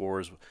team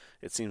scores,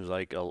 it seems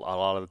like a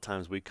lot of the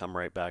times we come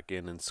right back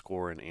in and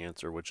score and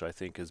answer, which I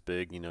think is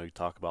big. You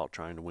talk about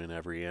trying to win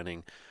every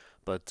inning,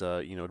 but,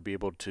 to be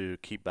able to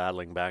keep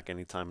battling back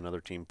anytime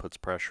another team puts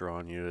pressure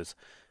on you is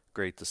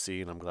great to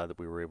see, and I'm glad that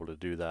we were able to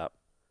do that.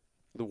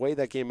 The way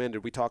that game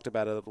ended, we talked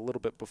about it a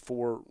little bit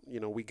before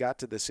we got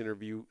to this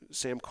interview.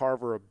 Sam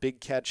Carver, a big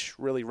catch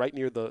really right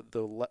near the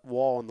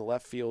wall in the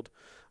left field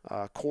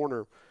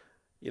corner.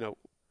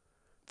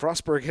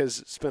 Frostburg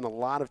has spent a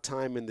lot of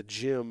time in the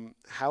gym.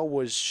 How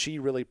was she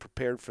really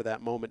prepared for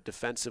that moment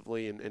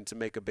defensively and to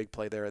make a big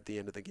play there at the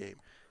end of the game?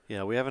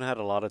 Yeah, we haven't had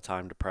a lot of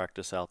time to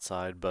practice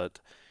outside,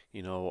 but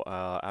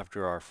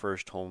after our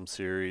first home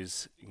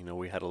series,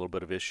 we had a little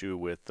bit of issue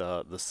with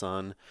the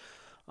sun.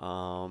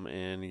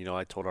 And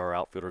I told our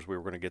outfielders we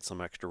were going to get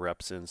some extra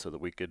reps in so that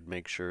we could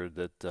make sure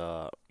that,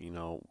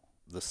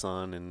 the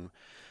sun and,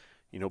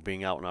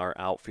 being out in our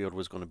outfield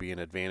was going to be an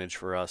advantage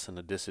for us and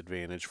a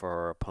disadvantage for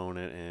our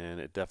opponent. And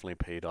it definitely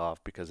paid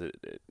off because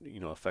it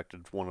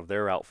affected one of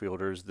their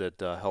outfielders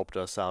that helped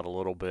us out a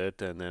little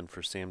bit. And then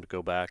for Sam to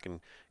go back and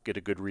get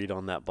a good read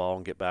on that ball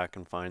and get back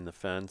and find the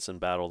fence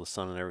and battle the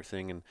sun and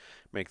everything and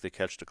make the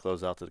catch to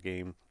close out the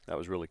game, that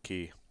was really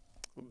key.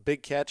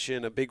 Big catch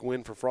and a big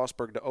win for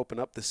Frostburg to open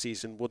up the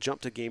season. We'll jump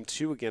to Game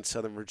 2 against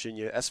Southern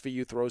Virginia.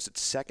 SVU throws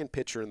its second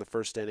pitcher in the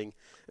first inning,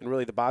 and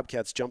really the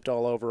Bobcats jumped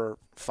all over,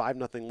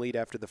 5-0 lead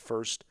after the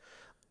first.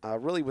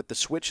 Really with the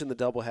switch in the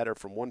doubleheader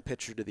from one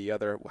pitcher to the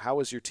other, how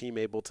was your team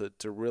able to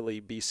really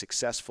be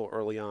successful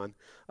early on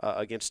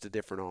against a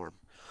different arm?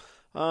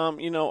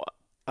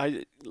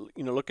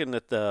 Looking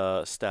at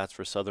the stats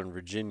for Southern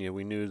Virginia,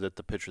 we knew that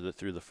the pitcher that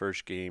threw the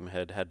first game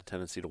had a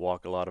tendency to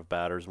walk a lot of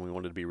batters, and we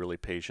wanted to be really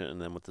patient.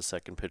 And then with the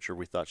second pitcher,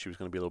 we thought she was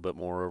going to be a little bit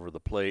more over the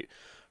plate.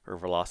 Her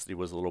velocity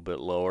was a little bit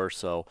lower,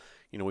 so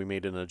we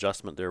made an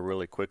adjustment there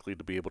really quickly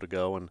to be able to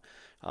go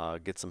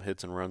and get some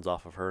hits and runs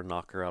off of her, and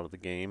knock her out of the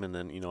game. And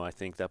then I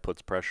think that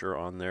puts pressure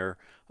on their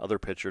other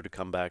pitcher to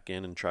come back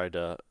in and try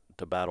to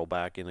battle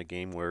back in a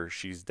game where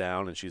she's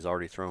down and she's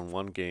already thrown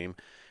one game.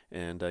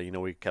 And,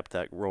 we kept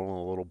that rolling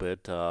a little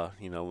bit.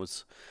 It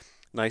was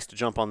nice to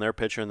jump on their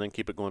pitcher and then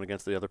keep it going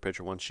against the other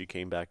pitcher once she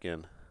came back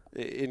in.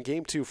 In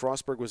Game 2,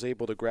 Frostburg was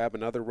able to grab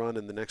another run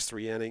in the next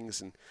 3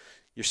 innings, and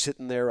you're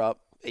sitting there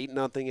up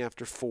 8-0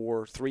 after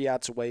 4, 3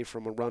 outs away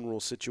from a run rule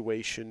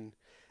situation,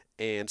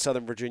 and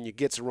Southern Virginia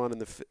gets a run in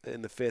the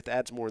 5th,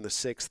 adds more in the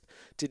 6th.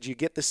 Did you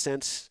get the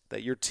sense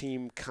that your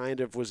team kind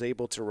of was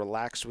able to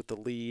relax with the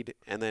lead,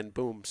 and then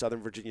boom,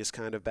 Southern Virginia's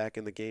kind of back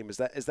in the game? Is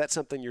that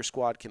something your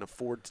squad can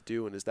afford to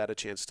do, and is that a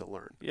chance to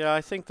learn? Yeah,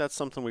 I think that's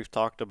something we've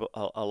talked about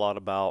a lot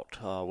about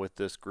with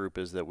this group,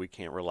 is that we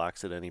can't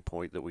relax at any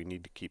point, that we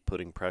need to keep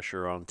putting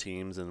pressure on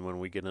teams, and when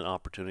we get an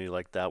opportunity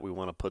like that, we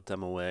want to put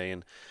them away.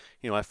 And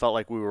I felt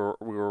like we were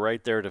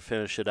right there to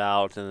finish it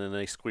out, and then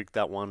they squeaked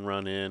that one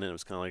run in, and it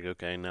was kind of like,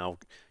 okay, now,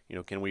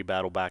 can we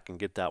battle back and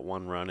get that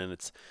one run? And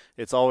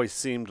it's always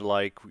seemed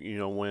like,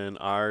 when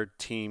our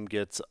team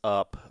gets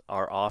up,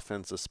 our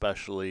offense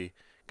especially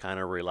kind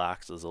of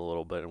relaxes a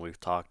little bit, and we've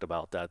talked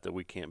about that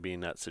we can't be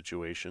in that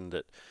situation,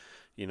 that,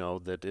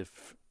 that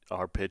if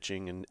our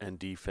pitching and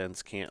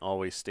defense can't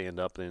always stand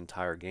up the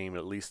entire game,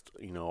 at least,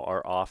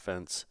 our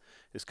offense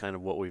is kind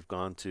of what we've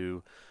gone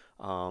to.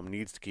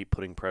 Needs to keep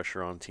putting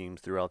pressure on teams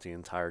throughout the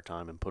entire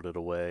time and put it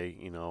away,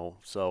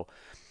 So,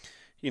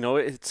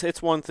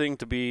 it's one thing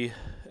to be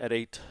at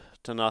 8-0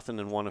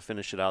 and want to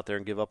finish it out there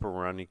and give up a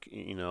run.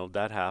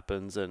 That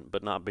happens,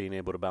 but not being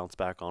able to bounce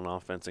back on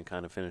offense and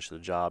kind of finish the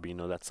job,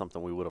 that's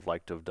something we would have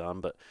liked to have done.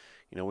 But,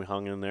 we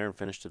hung in there and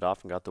finished it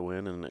off and got the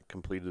win, and it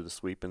completed the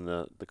sweep in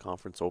the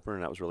conference opener,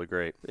 and that was really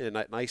great.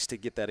 Yeah, nice to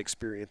get that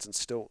experience and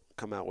still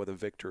come out with a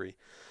victory.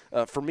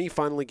 For me,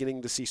 finally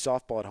getting to see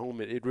softball at home,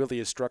 it really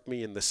has struck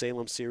me in the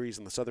Salem series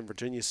and the Southern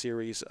Virginia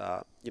series.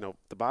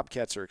 The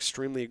Bobcats are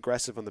extremely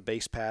aggressive on the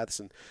base paths,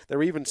 and there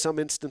are even some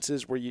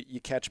instances where you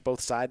catch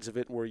both sides of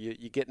it, where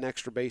you get an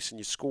extra base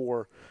and you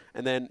score,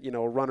 and then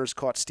a runner's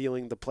caught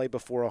stealing the play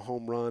before a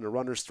home run, a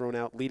runner's thrown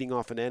out leading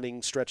off an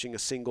inning, stretching a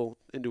single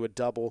into a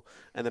double,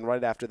 and then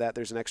right after that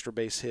there's an extra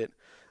base hit.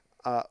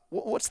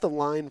 What's the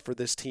line for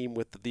this team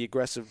with the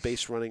aggressive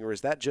base running, or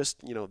is that just,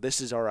 this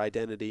is our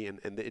identity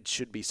and it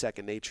should be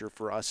second nature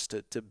for us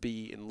to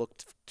be and look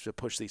to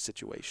push these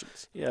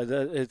situations? Yeah,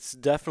 it's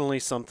definitely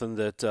something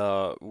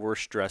that we're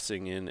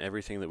stressing in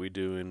everything that we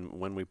do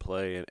when we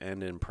play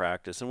and in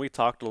practice. And we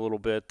talked a little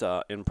bit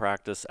in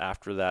practice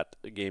after that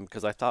game,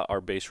 because I thought our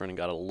base running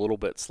got a little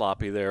bit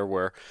sloppy there,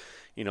 where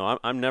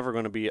I'm never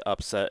going to be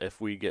upset if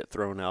we get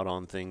thrown out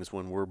on things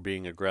when we're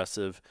being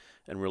aggressive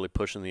and really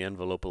pushing the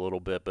envelope a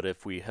little bit. But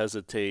if we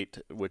hesitate,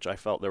 which I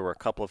felt there were a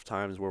couple of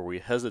times where we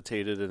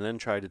hesitated and then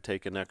tried to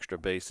take an extra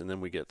base and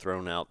then we get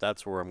thrown out,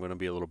 that's where I'm going to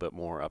be a little bit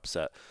more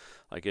upset.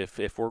 Like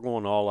if we're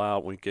going all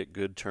out, we get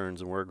good turns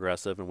and we're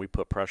aggressive and we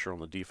put pressure on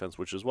the defense,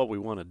 which is what we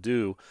want to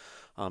do.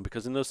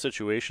 Because in those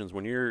situations,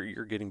 when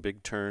you're getting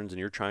big turns and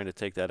you're trying to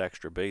take that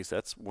extra base,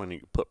 that's when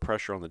you put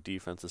pressure on the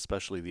defense,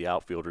 especially the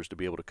outfielders, to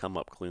be able to come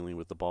up cleanly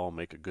with the ball and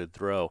make a good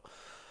throw.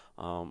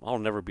 I'll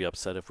never be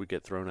upset if we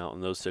get thrown out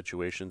in those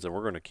situations, and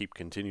we're going to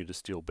continue to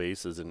steal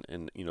bases.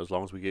 And as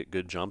long as we get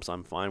good jumps,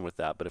 I'm fine with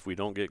that. But if we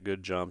don't get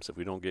good jumps, if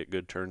we don't get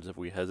good turns, if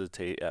we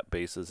hesitate at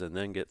bases and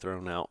then get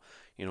thrown out,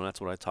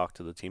 that's what I talked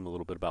to the team a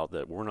little bit about,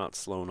 that we're not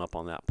slowing up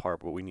on that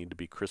part, but we need to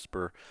be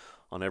crisper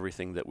on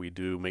everything that we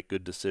do, make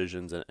good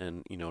decisions,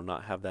 and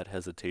not have that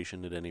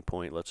hesitation at any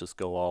point. Let's just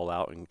go all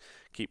out and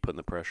keep putting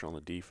the pressure on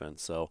the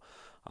defense. So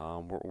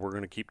we're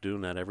going to keep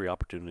doing that every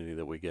opportunity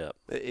that we get.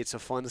 It's a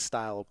fun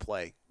style of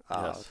play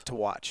Yes. to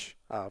watch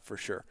for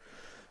sure.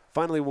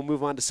 Finally, we'll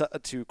move on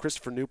to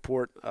Christopher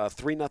Newport.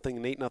 3-0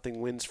 and 8-0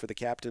 wins for the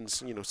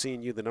Captains.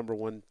 Seeing you the number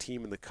one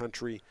team in the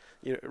country.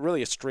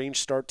 Really a strange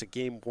start to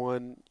Game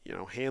 1.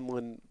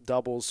 Hanlon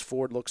doubles.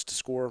 Ford looks to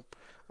score.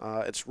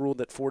 It's ruled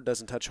that Ford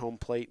doesn't touch home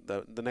plate.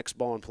 The next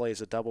ball in play is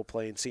a double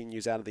play, and seeing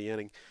you's out of the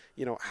inning.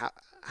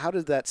 How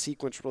did that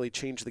sequence really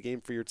change the game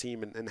for your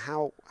team, and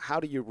how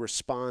do you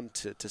respond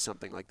to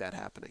something like that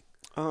happening?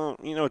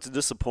 It's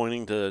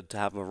disappointing to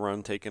have a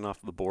run taken off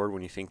the board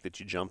when you think that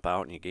you jump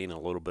out and you gain a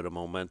little bit of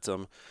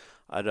momentum.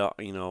 I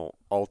don't,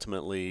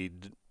 ultimately,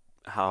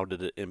 how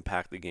did it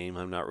impact the game?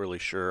 I'm not really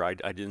sure. I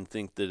didn't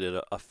think that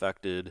it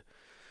affected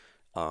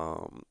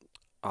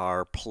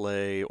our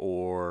play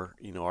or,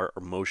 our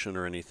motion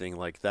or anything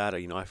like that.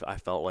 I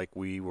felt like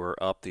we were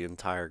up the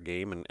entire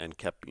game and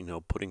kept,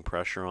 putting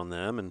pressure on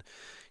them. And,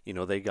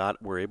 they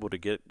were able to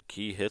get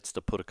key hits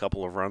to put a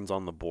couple of runs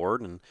on the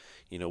board, and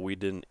we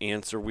didn't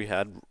answer. We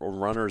had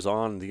runners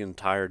on the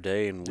entire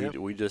day, and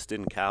we just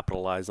didn't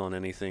capitalize on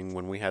anything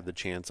when we had the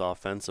chance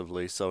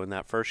offensively. So in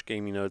that first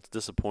game, it's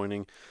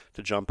disappointing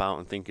to jump out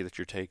and think that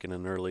you're taking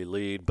an early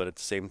lead, but at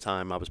the same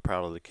time, I was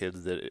proud of the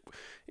kids that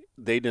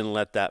they didn't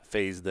let that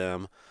phase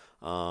them.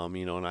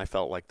 And I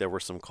felt like there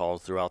were some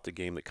calls throughout the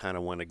game that kind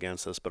of went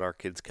against us, but our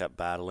kids kept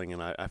battling,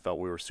 and I felt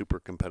we were super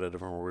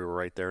competitive, and we were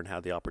right there and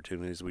had the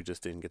opportunities. We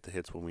just didn't get the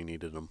hits when we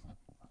needed them.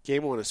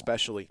 Game one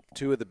especially,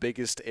 two of the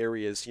biggest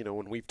areas,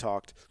 when we've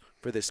talked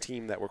for this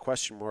team that were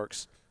question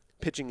marks,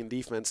 pitching and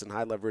defense in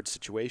high-leverage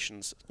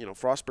situations.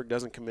 Frostburg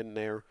doesn't come in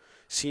there.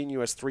 CNU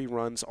has 3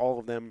 runs, all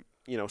of them,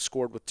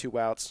 scored with 2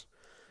 outs.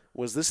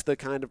 Was this the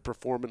kind of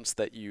performance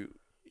that you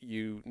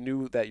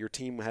knew that your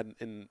team had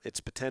in its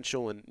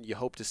potential and you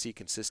hope to see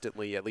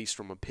consistently, at least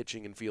from a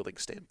pitching and fielding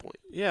standpoint?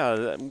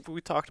 Yeah,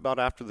 we talked about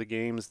after the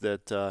games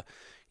that,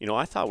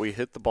 I thought we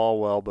hit the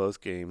ball well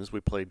both games. We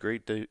played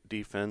great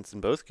defense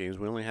in both games.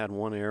 We only had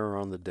 1 error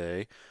on the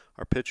day.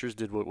 Our pitchers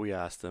did what we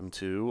asked them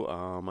to.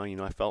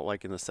 I felt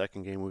like in the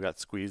second game we got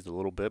squeezed a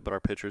little bit, but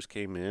our pitchers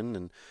came in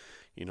and,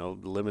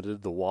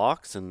 limited the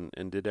walks and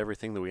did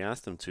everything that we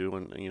asked them to.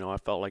 And, I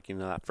felt like,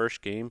 that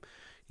first game,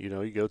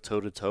 you go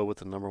toe-to-toe with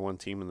the number 1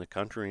 team in the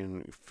country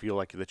and feel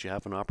like that you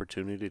have an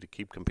opportunity to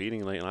keep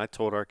competing. And I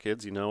told our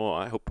kids,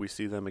 I hope we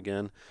see them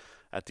again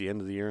at the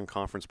end of the year in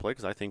conference play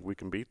because I think we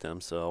can beat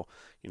them. So,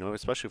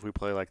 especially if we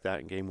play like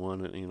that in game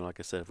 1, and, like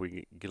I said, if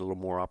we get a little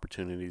more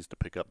opportunities to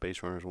pick up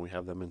base runners when we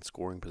have them in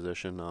scoring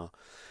position,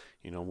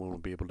 we'll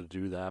be able to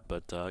do that.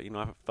 But,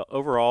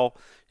 overall,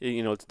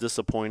 it's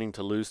disappointing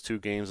to lose 2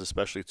 games,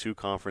 especially 2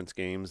 conference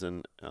games.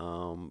 And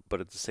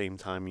but at the same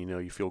time,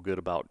 you feel good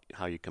about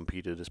how you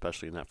competed,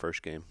 especially in that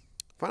first game.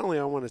 Finally,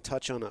 I want to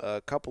touch on a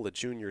couple of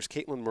juniors,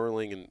 Caitlin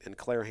Merling and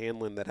Claire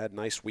Hanlon, that had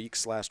nice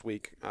weeks last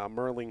week.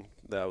 Merling,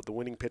 the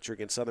winning pitcher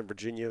against Southern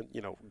Virginia,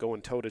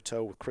 going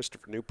toe-to-toe with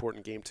Christopher Newport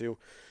in Game 2.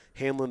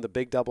 Hanlon, the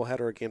big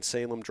doubleheader against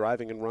Salem,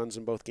 driving in runs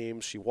in both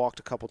games. She walked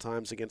a couple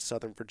times against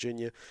Southern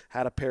Virginia,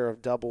 had a pair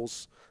of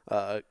doubles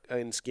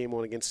in Game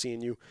 1 against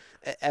CNU.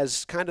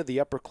 As kind of the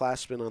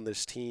upperclassmen on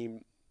this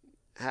team,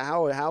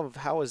 how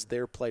has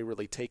their play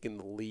really taken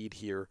the lead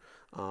here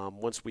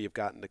once we have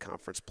gotten to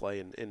conference play,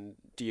 and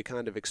do you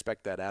kind of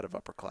expect that out of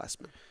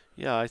upperclassmen?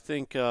 Yeah, I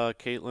think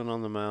Caitlin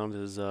on the mound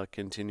has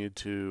continued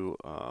to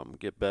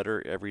get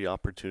better every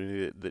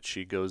opportunity that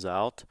she goes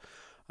out.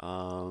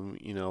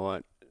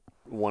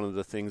 One of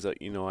the things that,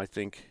 I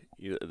think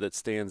that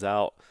stands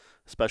out,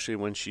 especially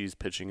when she's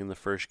pitching in the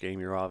first game,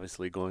 you're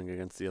obviously going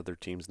against the other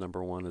team's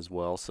number 1 as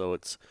well. So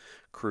it's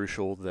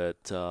crucial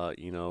that,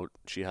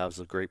 she has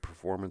a great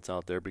performance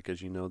out there because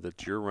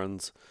that your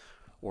runs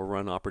or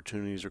run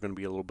opportunities are going to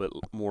be a little bit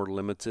more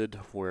limited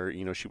where,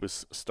 she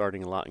was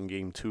starting a lot in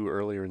Game 2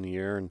 earlier in the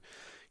year. And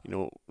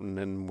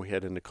then we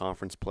head into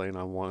conference play, and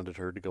I wanted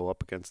her to go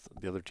up against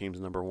the other team's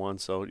number 1.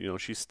 So,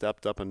 she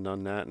stepped up and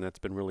done that, and that's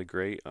been really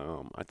great.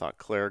 I thought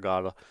Claire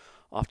got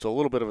off to a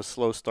little bit of a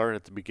slow start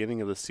at the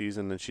beginning of the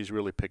season, and she's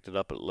really picked it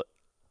up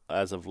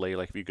as of late.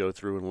 Like if you go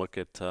through and look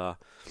at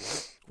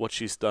what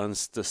she's done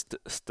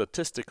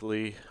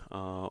statistically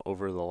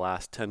over the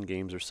last 10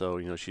 games or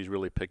so, she's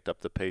really picked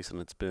up the pace,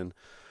 and it's been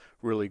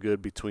really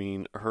good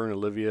between her and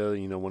Olivia.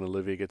 When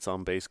Olivia gets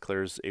on base,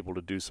 Claire's able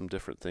to do some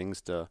different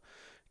things to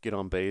get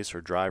on base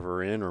or drive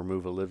her in or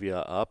move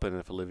Olivia up. And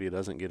if Olivia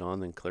doesn't get on,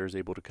 then Claire's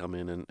able to come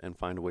in and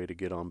find a way to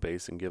get on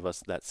base and give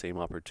us that same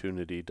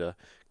opportunity to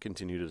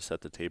continue to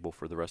set the table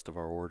for the rest of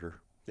our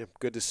order. Yep,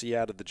 good to see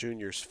out of the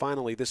juniors.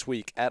 Finally, this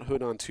week, at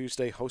Hood on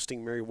Tuesday,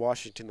 hosting Mary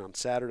Washington on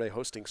Saturday,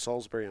 hosting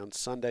Salisbury on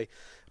Sunday.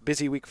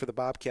 Busy week for the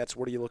Bobcats.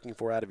 What are you looking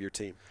for out of your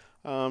team?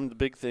 The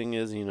big thing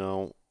is,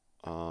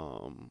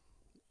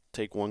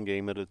 take one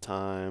game at a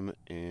time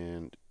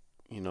and,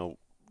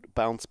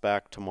 bounce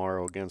back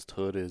tomorrow against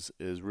Hood is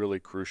really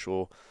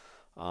crucial.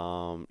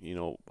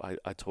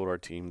 I told our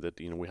team that,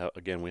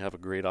 we have a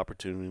great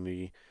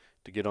opportunity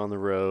to get on the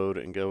road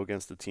and go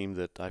against the team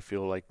that I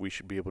feel like we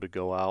should be able to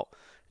go out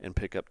and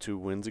pick up 2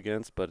 wins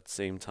against. But at the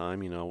same time,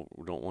 we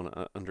don't want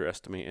to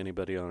underestimate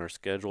anybody on our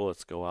schedule.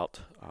 Let's go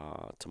out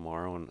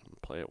tomorrow and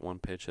play it 1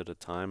 pitch at a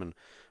time and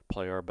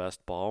play our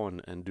best ball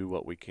and do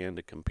what we can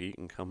to compete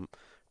and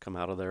come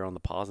out of there on the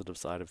positive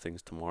side of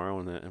things tomorrow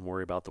and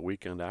worry about the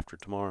weekend after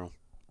tomorrow.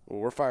 Well,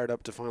 we're fired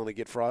up to finally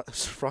get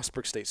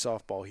Frostburg State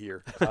softball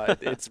here.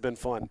 It's been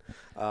fun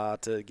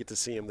to get to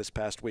see him this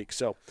past week.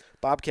 So,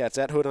 Bobcats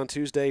at Hood on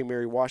Tuesday,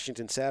 Mary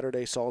Washington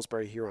Saturday,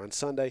 Salisbury here on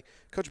Sunday.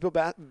 Coach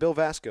Bill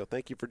Vasco,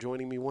 thank you for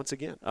joining me once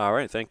again. All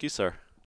right. Thank you, sir.